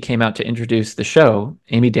said when she came out to introduce the show,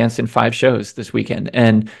 Amy danced in 5 shows this weekend,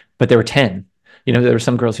 but there were 10. There were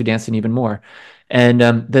some girls who danced in even more. And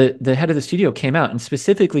the head of the studio came out and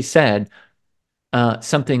specifically said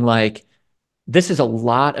something like, this is a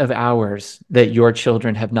lot of hours that your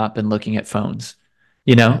children have not been looking at phones.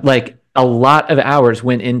 yeah, Like a lot of hours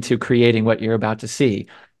went into creating what you're about to see.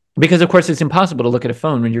 Because of course it's impossible to look at a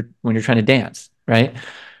phone when you're trying to dance, right?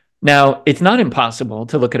 Now, it's not impossible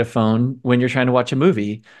to look at a phone when you're trying to watch a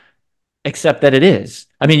movie, except that it is.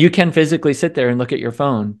 I mean, you can physically sit there and look at your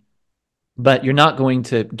phone, but you're not going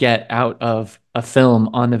to get out of a film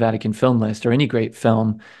on the Vatican Film List or any great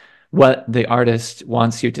film what the artist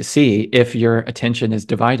wants you to see if your attention is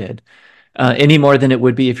divided, any more than it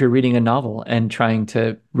would be if you're reading a novel and trying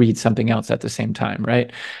to read something else at the same time,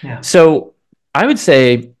 right? yeah, So I would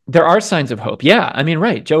say there are signs of hope. Yeah, I mean,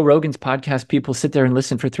 right. Joe Rogan's podcast, people sit there and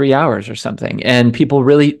listen for 3 hours or something, and people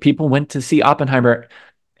went to see Oppenheimer.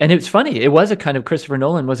 And it's funny. It was a kind of Christopher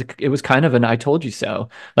Nolan it was kind of an I told you so.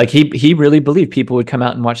 Like he really believed people would come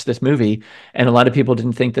out and watch this movie, and a lot of people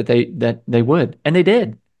didn't think that they would, and they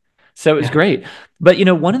did. So it was yeah, great. But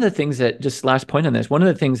one of the things that, just last point on this, one of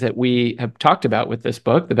the things that we have talked about with this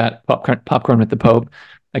book, the Popcorn with the Pope,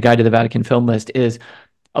 a guide to the Vatican Film List, is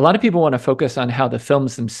a lot of people want to focus on how the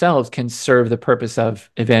films themselves can serve the purpose of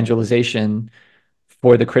evangelization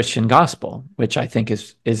for the Christian gospel, which I think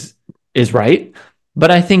is right. But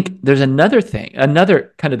I think there's another thing,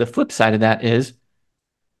 another kind of the flip side of that is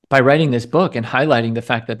by writing this book and highlighting the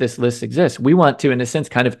fact that this list exists, we want to, in a sense,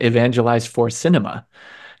 kind of evangelize for cinema.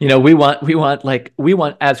 We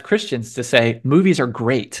want as Christians to say movies are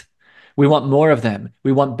great. We want more of them.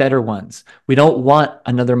 We want better ones. We don't want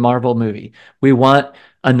another Marvel movie. We want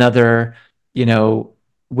another, you know,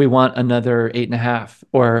 we want another eight and a half,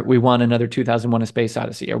 or we want another 2001: A Space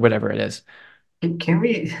Odyssey, or whatever it is. Can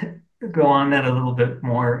we go on that a little bit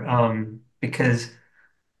more? Because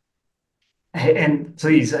and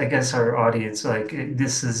please, I guess our audience,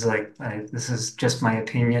 this is this is just my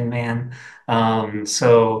opinion, man.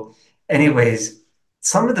 So, anyways,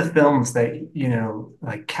 some of the films that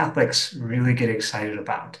like Catholics really get excited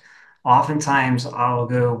about. Oftentimes, I'll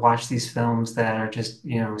go watch these films that are just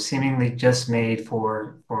seemingly just made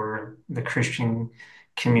for the Christian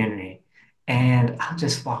community, and I'll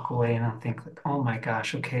just walk away and I'll think like, oh my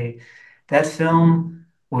gosh, okay, that film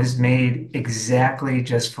was made exactly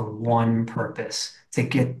just for one purpose, to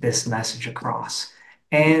get this message across.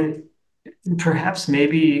 And perhaps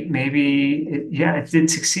yeah, it did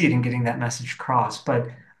succeed in getting that message across, but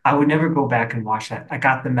I would never go back and watch that. I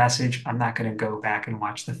got the message. I'm not going to go back and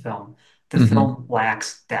watch the film. The Hmm. film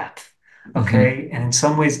lacks depth. Hmm. Okay. And in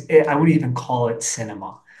some ways, I would even call it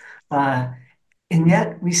cinema. Uh, and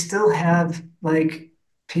yet we still have like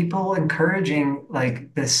people encouraging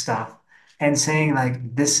like this stuff and saying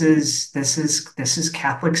like this is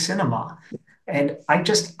Catholic cinema. And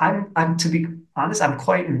I'm to be honest, I'm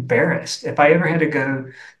quite embarrassed. If I ever had to go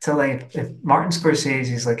to like if Martin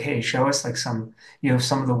Scorsese's like, hey, show us like some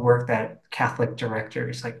of the work that Catholic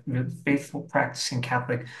directors, like faithful practicing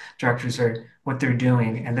Catholic directors are what they're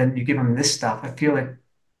doing, and then you give them this stuff, I feel like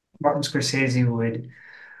Martin Scorsese would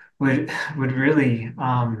really,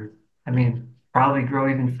 I mean, probably grow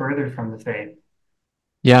even further from the faith.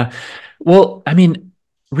 Yeah. Well, I mean,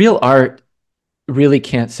 real art really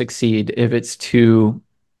can't succeed if it's too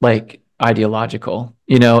like ideological,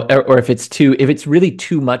 or if it's really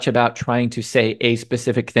too much about trying to say a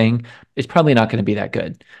specific thing, it's probably not going to be that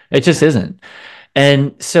good. It just isn't.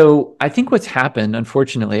 And so I think what's happened,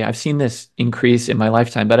 unfortunately, I've seen this increase in my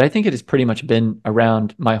lifetime, but I think it has pretty much been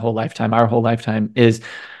around my whole lifetime, our whole lifetime, is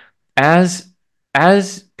as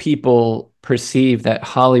as people perceive that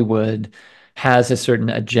Hollywood has a certain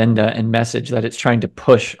agenda and message that it's trying to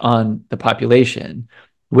push on the population,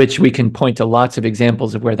 which we can point to lots of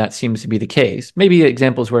examples of where that seems to be the case. Maybe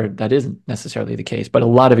examples where that isn't necessarily the case, but a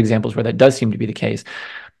lot of examples where that does seem to be the case.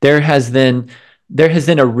 There has then there has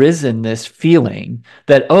then arisen this feeling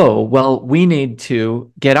that, oh, well, we need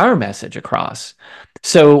to get our message across.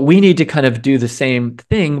 So we need to kind of do the same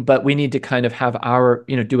thing, but we need to kind of have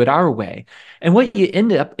do it our way. And what you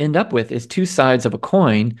end up with is two sides of a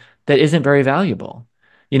coin that isn't very valuable.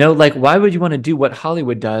 Like why would you want to do what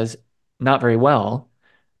Hollywood does not very well,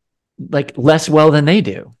 like less well than they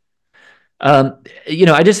do?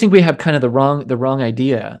 I just think we have kind of the wrong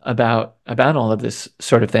idea about all of this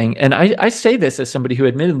sort of thing. And I say this as somebody who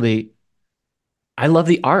admittedly I love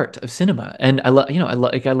the art of cinema, and I love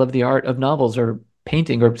the art of novels or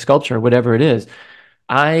painting or sculpture, whatever it is.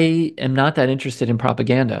 I am not that interested in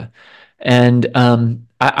propaganda, and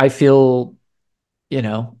I feel you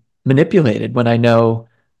know manipulated when I know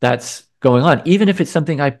that's going on, even if it's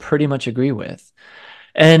something I pretty much agree with.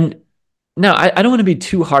 And no, I don't want to be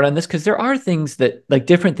too hard on this because there are things that like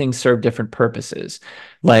different things serve different purposes.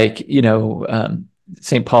 Like,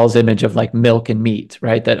 St. Paul's image of like milk and meat,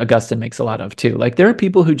 right? That Augustine makes a lot of too. Like there are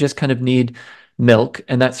people who just kind of need milk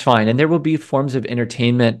and that's fine. And there will be forms of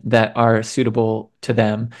entertainment that are suitable to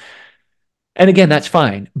them. And again, that's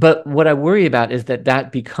fine. But what I worry about is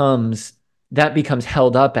that becomes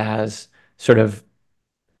held up as sort of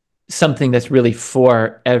something that's really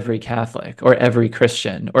for every Catholic or every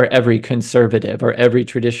Christian or every conservative or every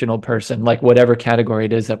traditional person, like whatever category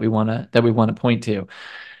it is that we want to point to.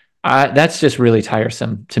 That's just really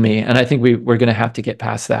tiresome to me, and I think we're going to have to get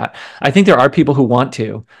past that. I think there are people who want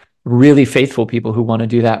to, really faithful people who want to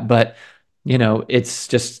do that, but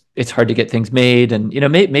it's hard to get things made, and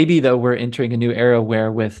maybe though we're entering a new era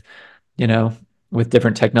where you know with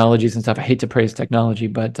different technologies and stuff. I hate to praise technology,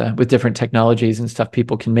 but with different technologies and stuff,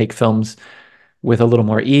 people can make films with a little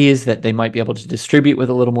more ease that they might be able to distribute with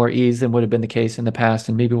a little more ease than would have been the case in the past.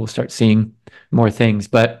 And maybe we'll start seeing more things.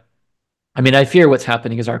 But I mean, I fear what's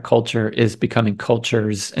happening is our culture is becoming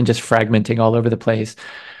cultures and just fragmenting all over the place.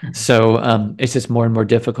 So it's just more and more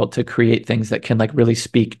difficult to create things that can like really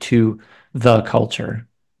speak to the culture.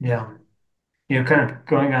 Yeah. Kind of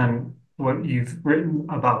going on what you've written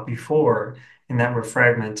about before, in that we're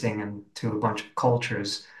fragmenting into a bunch of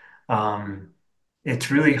cultures. Um,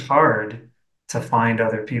 it's really hard to find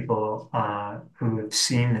other people who have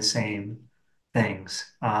seen the same things.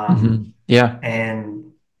 Yeah.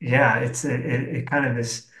 And yeah, it kind of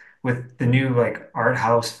is. with the new like art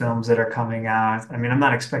house films that are coming out. I mean, I'm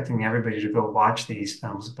not expecting everybody to go watch these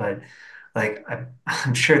films, but like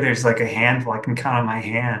I'm sure there's like a handful. I can count on my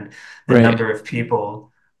hand the Right. number of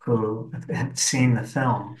people who have seen the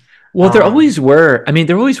film. Well, there Um, always were. I mean,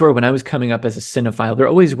 there always were when I was coming up as a cinephile. There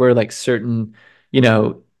always were like certain, you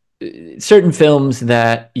know, certain films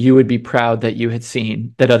that you would be proud that you had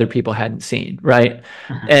seen that other people hadn't seen, right?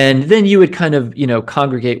 mhm, And then you would kind of,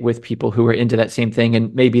 congregate with people who were into that same thing.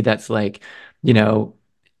 And maybe that's like, you know,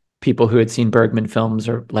 people who had seen Bergman films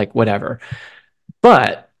or like whatever.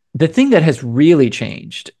 But the thing that has really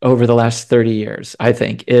changed over the last 30 years, I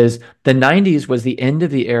think, is the 90s was the end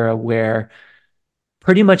of the era where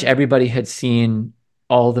pretty much everybody had seen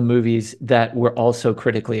all the movies that were also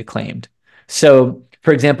critically acclaimed. So,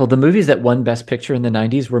 for example, the movies that won Best Picture in the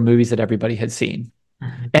 90s were movies that everybody had seen.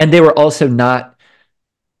 mhm. And they were also not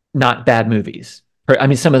bad movies. I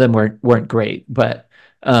mean, some of them weren't great, but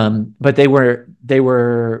they were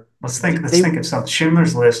Let's they think of something.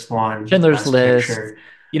 Schindler's List won Schindler's Best List. Picture.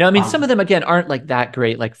 I mean, some of Um, them again aren't like that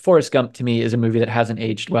great. Like Forrest Gump to me is a movie that hasn't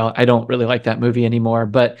aged well. I don't really like that movie anymore,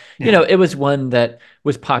 but yeah, it was one that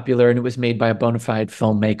was popular and it was made by a bona fide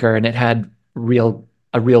filmmaker and it had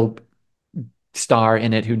a real star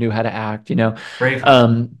in it who knew how to act. Braveheart.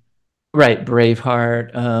 Um, Right,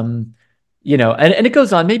 Braveheart. And it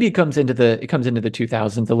goes on. Maybe it comes into the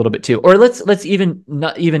 2000s a little bit too. Or let's even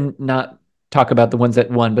not talk about the ones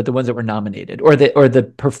that won, but the ones that were nominated, or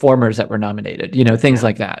the performers that were nominated. Things Yeah.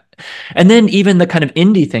 like that. And then even the kind of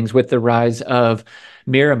indie things with the rise of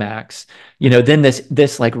Miramax. Then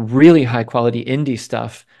this like really high quality indie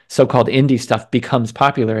stuff, so-called indie stuff, becomes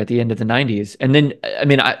popular at the end of the 90s. And then I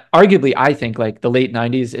mean, arguably, I think like the late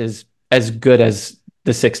 90s is as good as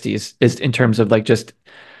the 60s is in terms of like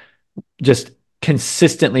just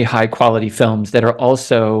consistently high quality films that are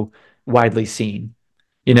also widely seen,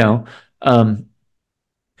 you Mhm, know. Um,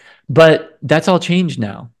 but that's all changed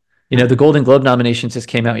now. The mhm. Golden Globe nominations just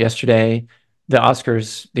came out yesterday. The Oscar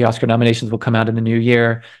nominations will come out in the new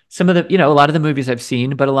year. Some of a lot of the movies I've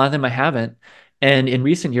seen, but a lot of them I haven't. And in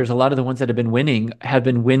recent years, a lot of the ones that have been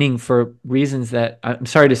winning for reasons that I'm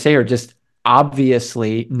sorry to say are just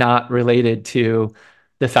obviously not related to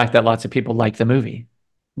the fact that lots of people like the movie,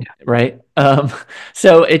 Yeah. right?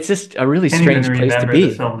 So it's just a really Can't even strange place to remember the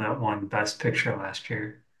be. film that won Best Picture last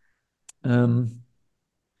year. Um,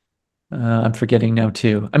 I'm forgetting now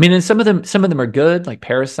too. I mean, and some of them are good, like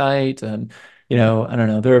Parasite, and I don't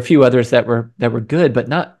know. There are a few others that were good, but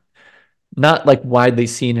not like widely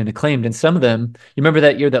seen and acclaimed. And some of them, you remember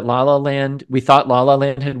that year that La La Land, we thought La La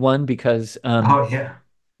Land had won Oh yeah.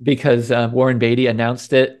 because Warren Beatty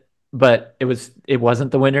announced it, but it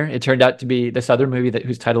wasn't the winner. It turned out to be this other movie that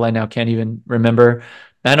whose title I now can't even remember.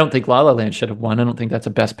 I don't think La La Land should have won. I don't think that's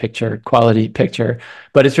a best picture quality picture,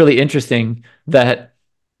 but it's really interesting that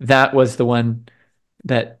that was the one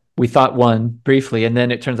that we thought won briefly, and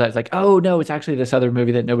then it turns out it's like, oh no, it's actually this other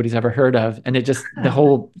movie that nobody's ever heard of, and the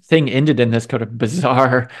whole thing ended in this kind of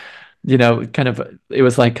bizarre, kind of it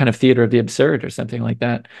was like kind of theater of the absurd or something like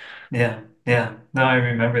that. Yeah. Yeah. No, I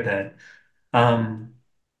remember that. Um,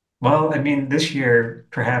 well, I mean, this year,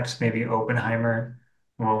 perhaps maybe Oppenheimer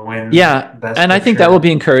will win Yeah, Best and I think that will Picture.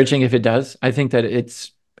 be encouraging if it does. I think that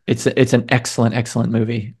it's an excellent, excellent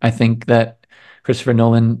movie. I think that Christopher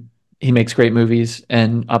Nolan, he makes great movies,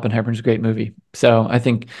 and Oppenheimer's a great movie. So I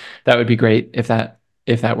think that would be great if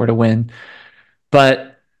that were to win.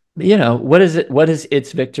 But what does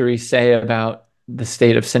its victory say about the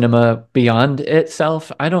state of cinema beyond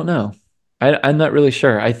itself? I don't know. I'm not really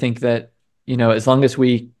sure. I think that, as long as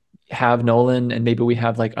we have Nolan and maybe we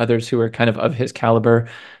have like others who are kind of his caliber,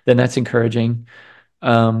 then that's encouraging.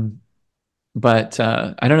 Um, but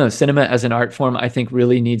I don't know. Cinema as an art form, I think,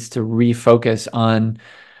 really needs to refocus on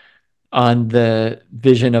the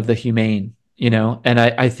vision of the humane, and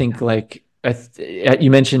I think Yeah. like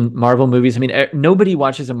you mentioned Marvel movies. I mean, nobody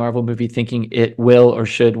watches a Marvel movie thinking it will or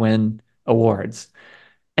should win awards.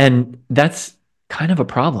 And that's kind of a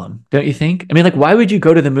problem, don't you think? I mean, like, why would you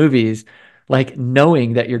go to the movies like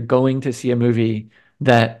knowing that you're going to see a movie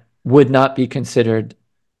that would not be considered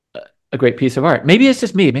a great piece of art? Maybe it's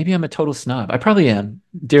just me. Maybe I'm a total snob. I probably am.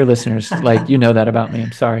 Dear listeners, like, you know that about me.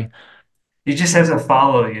 I'm sorry. You just have to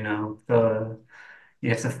follow, the you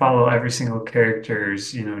have to follow every single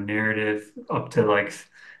character's, narrative up to like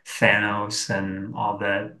Thanos and all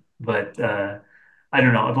that. But I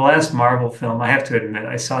don't know. The last Marvel film, I have to admit,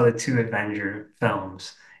 I saw the two Avenger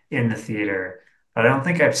films in the theater, but I don't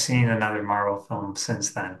think I've seen another Marvel film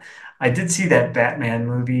since then. I did see that Batman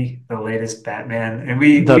movie, the latest Batman, and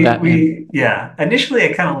The Batman. yeah. Initially,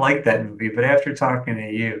 I kind of liked that movie, but after talking to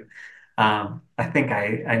you, I think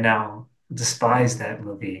I now despise that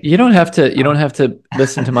movie. You don't Um, have to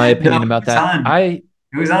listen to my no, opinion about that.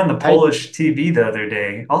 it was on the I Polish TV the other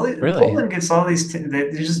day. really, Poland gets all these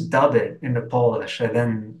they just dub it into Polish, and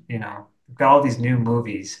then they've got all these new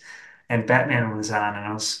movies. And Batman was on, and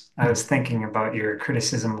I was thinking about your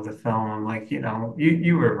criticism of the film. I'm like,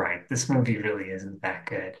 you were right. This movie really isn't that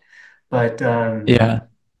good. But yeah,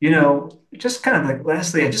 just kind of like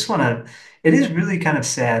lastly, I just want to. It is really kind of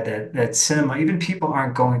sad that cinema, even people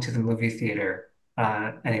aren't going to the movie theater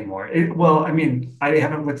anymore. Well, I mean, I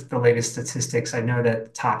haven't looked at the latest statistics. I know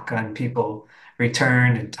that Top Gun people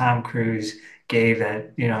returned, and Tom Cruise gave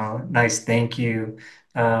that nice thank you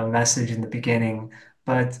message in the beginning.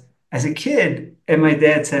 But as a kid, and my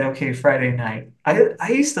dad said, "Okay, Friday night."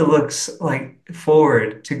 I used to look like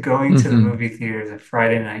forward to going to the hmm movie theaters a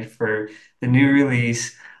Friday night for the new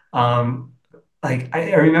release. Um, like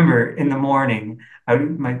I remember in the morning,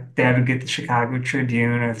 my dad would get the Chicago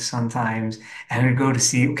Tribune or the Sun Times, and I'd go to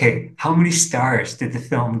see, okay, how many stars did the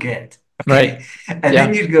film get? Okay. right, And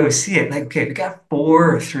then yeah, you'd go see it. Like, okay, we got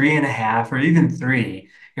 4 or 3.5 or even 3.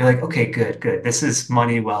 You're like, okay, good, good. This is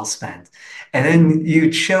money well spent. And then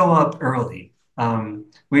you'd show up early.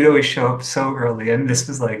 We'd always show up so early. And this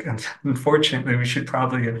was like, unfortunately, we should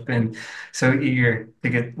probably have been so eager to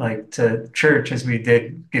get like to church as we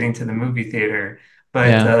did getting to the movie theater.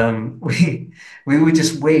 But yeah, we would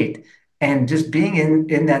just wait and just being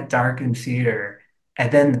in that darkened theater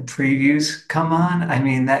and then the previews come on. I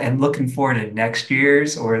mean that and looking forward to next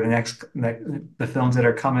year's or the films that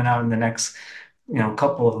are coming out in the next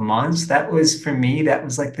couple of months. That was for me, that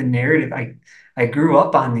was like the narrative. I grew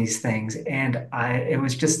up on these things and it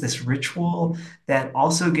was just this ritual that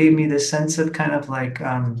also gave me this sense of kind of like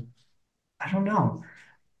I don't know,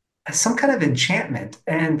 some kind of enchantment.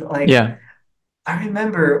 And like yeah, I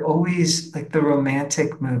remember always like the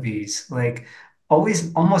romantic movies, like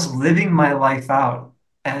always almost living my life out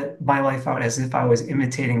as if I was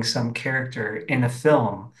imitating some character in a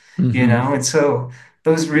film, hmm and so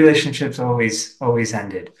those relationships always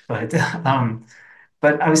ended.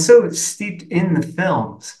 But I was so steeped in the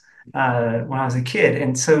films when I was a kid.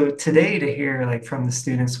 And so today to hear like from the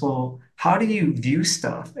students, well, how do you view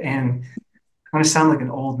stuff? And I'm gonna sound like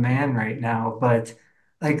an old man right now, but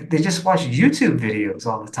like they just watch YouTube videos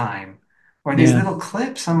all the time or these yeah, little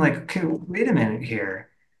clips. I'm like, okay, wait a minute here.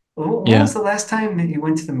 When was yeah. the last time that you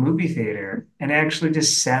went to the movie theater and actually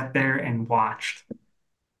just sat there and watched?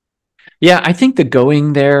 Yeah, I think the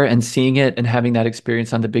going there and seeing it and having that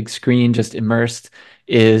experience on the big screen, just immersed,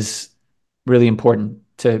 is really important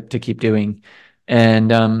to keep doing.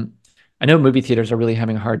 And I know movie theaters are really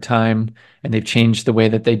having a hard time, and they've changed the way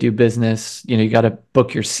that they do business. You got to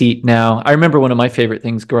book your seat now. I remember one of my favorite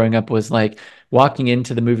things growing up was like walking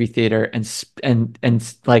into the movie theater and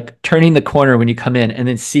like turning the corner when you come in, and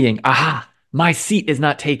then seeing, aha, my seat is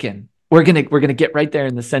not taken. We're gonna get right there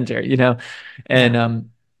in the center, and Yeah.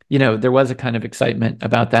 there was a kind of excitement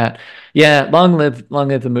about that. Yeah, long live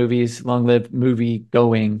the movies, long live movie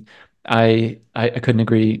going. I couldn't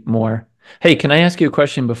agree more. Hey, can I ask you a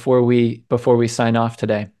question before we sign off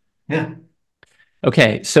today? Yeah.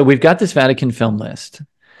 Okay, so we've got this Vatican film list,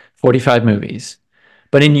 45 movies.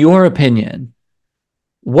 But in your opinion,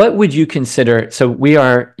 what would you consider, so we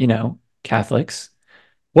are, Catholics.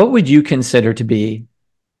 What would you consider to be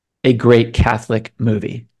a great Catholic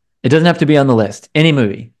movie? It doesn't have to be on the list. Any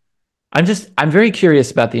movie. I'm very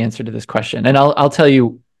curious about the answer to this question, and I'll tell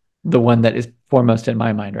you the one that is foremost in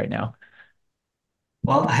my mind right now.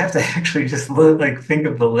 Well, I have to actually just look, like think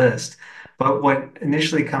of the list. But what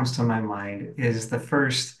initially comes to my mind is the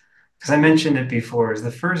first, because I mentioned it before, is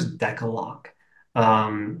the first Decalogue,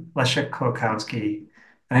 Leszek Kolakowski.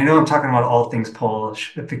 And I know I'm talking about all things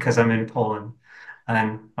Polish because I'm in Poland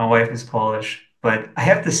and my wife is Polish. But I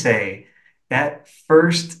have to say that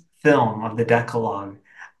first film of the Decalogue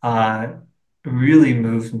uh, really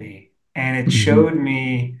moved me. And it hmm showed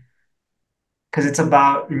me because it's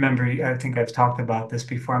about, remember, I think I've talked about this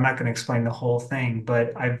before. I'm not going to explain the whole thing,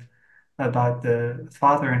 but I've about the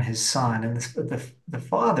father and his son. And the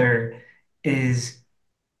father is,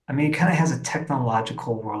 I mean, he kind of has a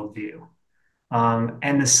technological worldview.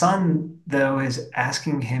 And the son, though, is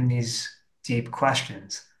asking him these deep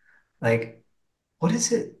questions like, what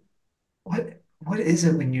is it? What is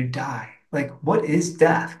it when you die? Like, what is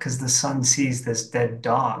death? Because the son sees this dead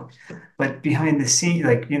dog, but behind the scene,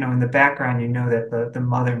 like in the background, you know that the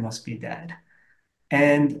mother must be dead.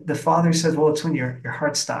 And the father says, "Well, it's when your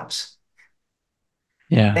heart stops."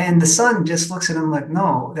 Yeah. And the son just looks at him like,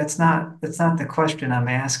 "No, that's not the question I'm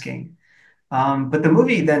asking." But the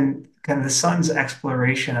movie then kind of the son's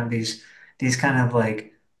exploration of these kind of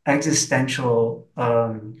like existential,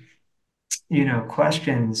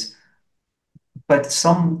 questions, but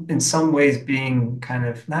in some ways being kind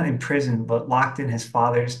of not imprisoned, but locked in his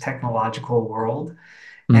father's technological world.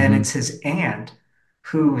 And Hmm. it's his aunt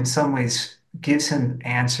who, in some ways, gives him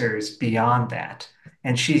answers beyond that.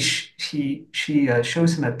 And she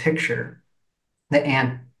shows him a picture. The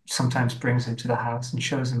aunt sometimes brings him to the house and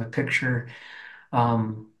shows him a picture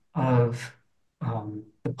of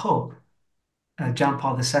the Pope, John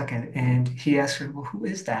Paul II, and he asks her, "Well, who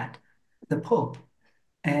is that?" The Pope.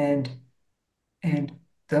 And and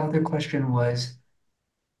the other question was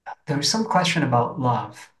there was some question about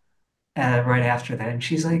love right after that, and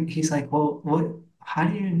he's like, "Well, how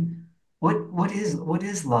do you, what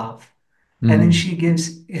is love?" And then Mm. she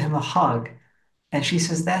gives him a hug, and she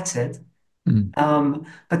says, "That's it." Mm.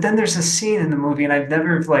 But then there's a scene in the movie, and I've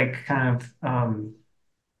never like kind of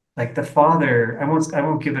like the father. I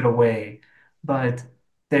won't give it away, but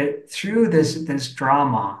that through this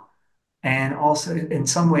drama and also in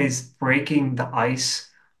some ways breaking the ice,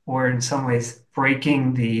 or in some ways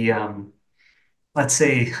breaking the let's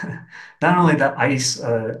say not only the ice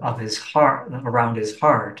of his heart around his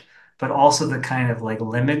heart, but also the kind of like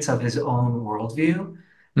limits of his own worldview.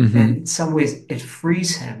 And in Hmm. some ways, it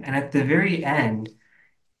frees him. And at the very end,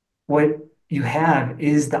 what you have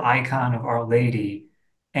is the icon of Our Lady,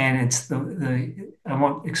 and it's the I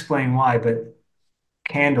won't explain why, but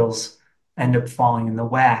candles end up falling in the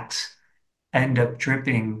wax, end up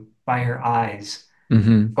dripping by her eyes,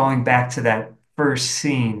 Hmm. going back to that first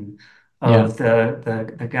scene Yeah. of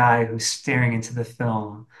the guy who's staring into the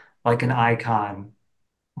film like an icon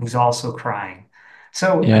who's also crying.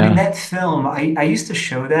 So, I mean, Yeah. that film, I used to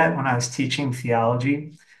show that when I was teaching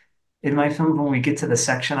theology in my film, when we get to the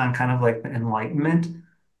section on kind of like the Enlightenment,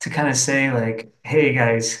 to kind of say, like, hey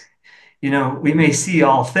guys, we may see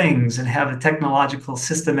all things and have a technological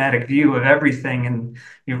systematic view of everything and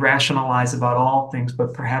you rationalize about all things,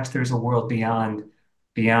 but perhaps there's a world beyond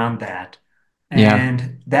that. Yeah.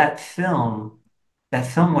 And that film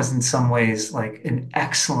was in some ways like an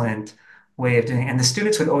excellent way of doing it. And the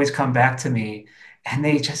students would always come back to me and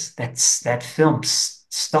that film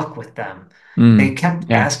stuck with them. They Mm. kept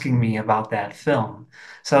Yeah. asking me about that film.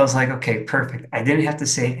 So I was like, okay, perfect. I didn't have to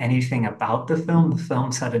say anything about the film. The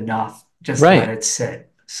film said enough. Just let Right. it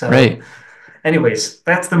sit. So, Right. anyways,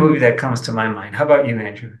 that's the movie that comes to my mind. How about you,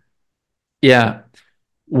 Andrew? Yeah.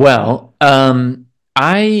 Well,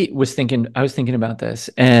 I was thinking about this,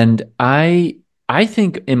 and I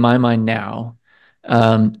think in my mind now,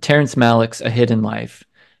 Terrence Malick's A Hidden Life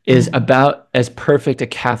is Mm, about as perfect a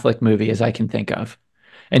Catholic movie as I can think of.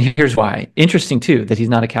 And here's why. Interesting too that he's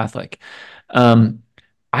not a Catholic. Um,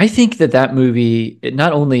 I think that that movie, it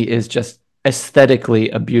not only is just aesthetically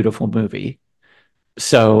a beautiful movie.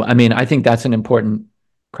 So, I mean, I think that's an important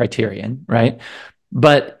criterion, right?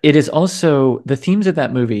 But it is also the themes of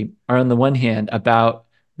that movie are on the one hand about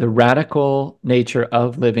the radical nature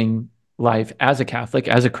of living life as a Catholic,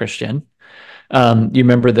 as a Christian. You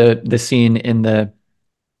remember the scene in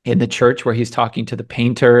the church where he's talking to the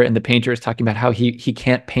painter, and the painter is talking about how he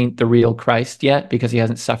can't paint the real Christ yet because he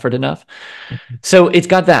hasn't suffered enough. So it's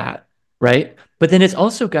got that, right? But then it's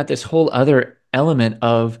also got this whole other element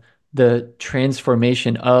of the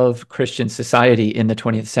transformation of Christian society in the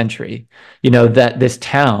 20th century. That this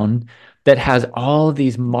town that has all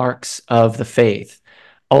these marks of the faith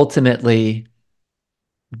ultimately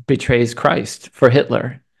betrays Christ for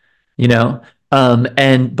Hitler, you know?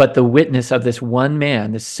 And but the witness of this one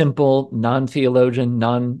man, this simple non-theologian,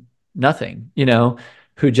 nothing,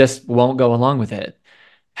 who just won't go along with it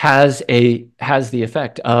has the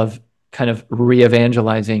effect of kind of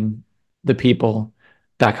re-evangelizing the people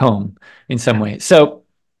back home in some yeah. way. So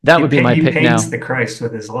that would be my He pick paints now. the Christ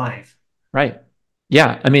with his life. Right.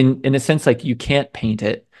 Yeah. I mean, in a sense, like you can't paint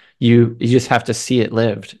it. You just have to see it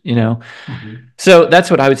lived. Mhm. So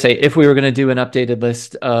that's what I would say. If we were going to do an updated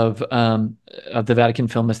list of the Vatican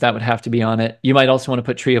Film List, that would have to be on it. You might also want to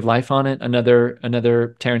put Tree of Life on it,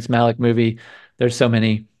 another Terrence Malick movie. There's so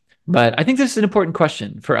many, but I think this is an important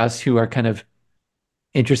question for us who are kind of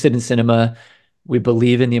interested in cinema. We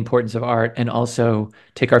believe in the importance of art and also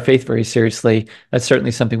take our faith very seriously. That's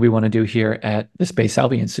certainly something we want to do here at the Space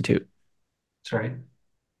Salvi Institute. That's right.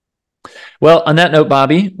 Well, on that note,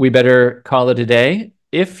 Bobby, we better call it a day.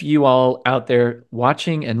 If you all out there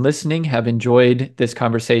watching and listening have enjoyed this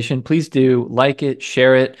conversation, please do like it,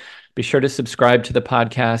 share it. Be sure to subscribe to the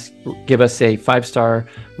podcast. Give us a 5-star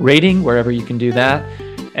rating wherever you can do that.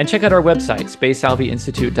 And check out our website,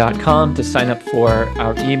 spacesalviinstitute.com, to sign up for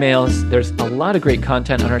our emails. There's a lot of great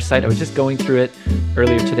content on our site. I was just going through it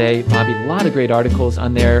earlier today. Bobby, a lot of great articles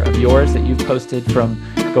on there of yours that you've posted from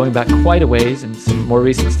going back quite a ways, and some more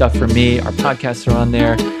recent stuff from me. Our podcasts are on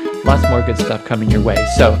there. Lots more good stuff coming your way.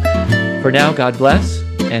 So for now, God bless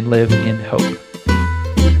and live in hope.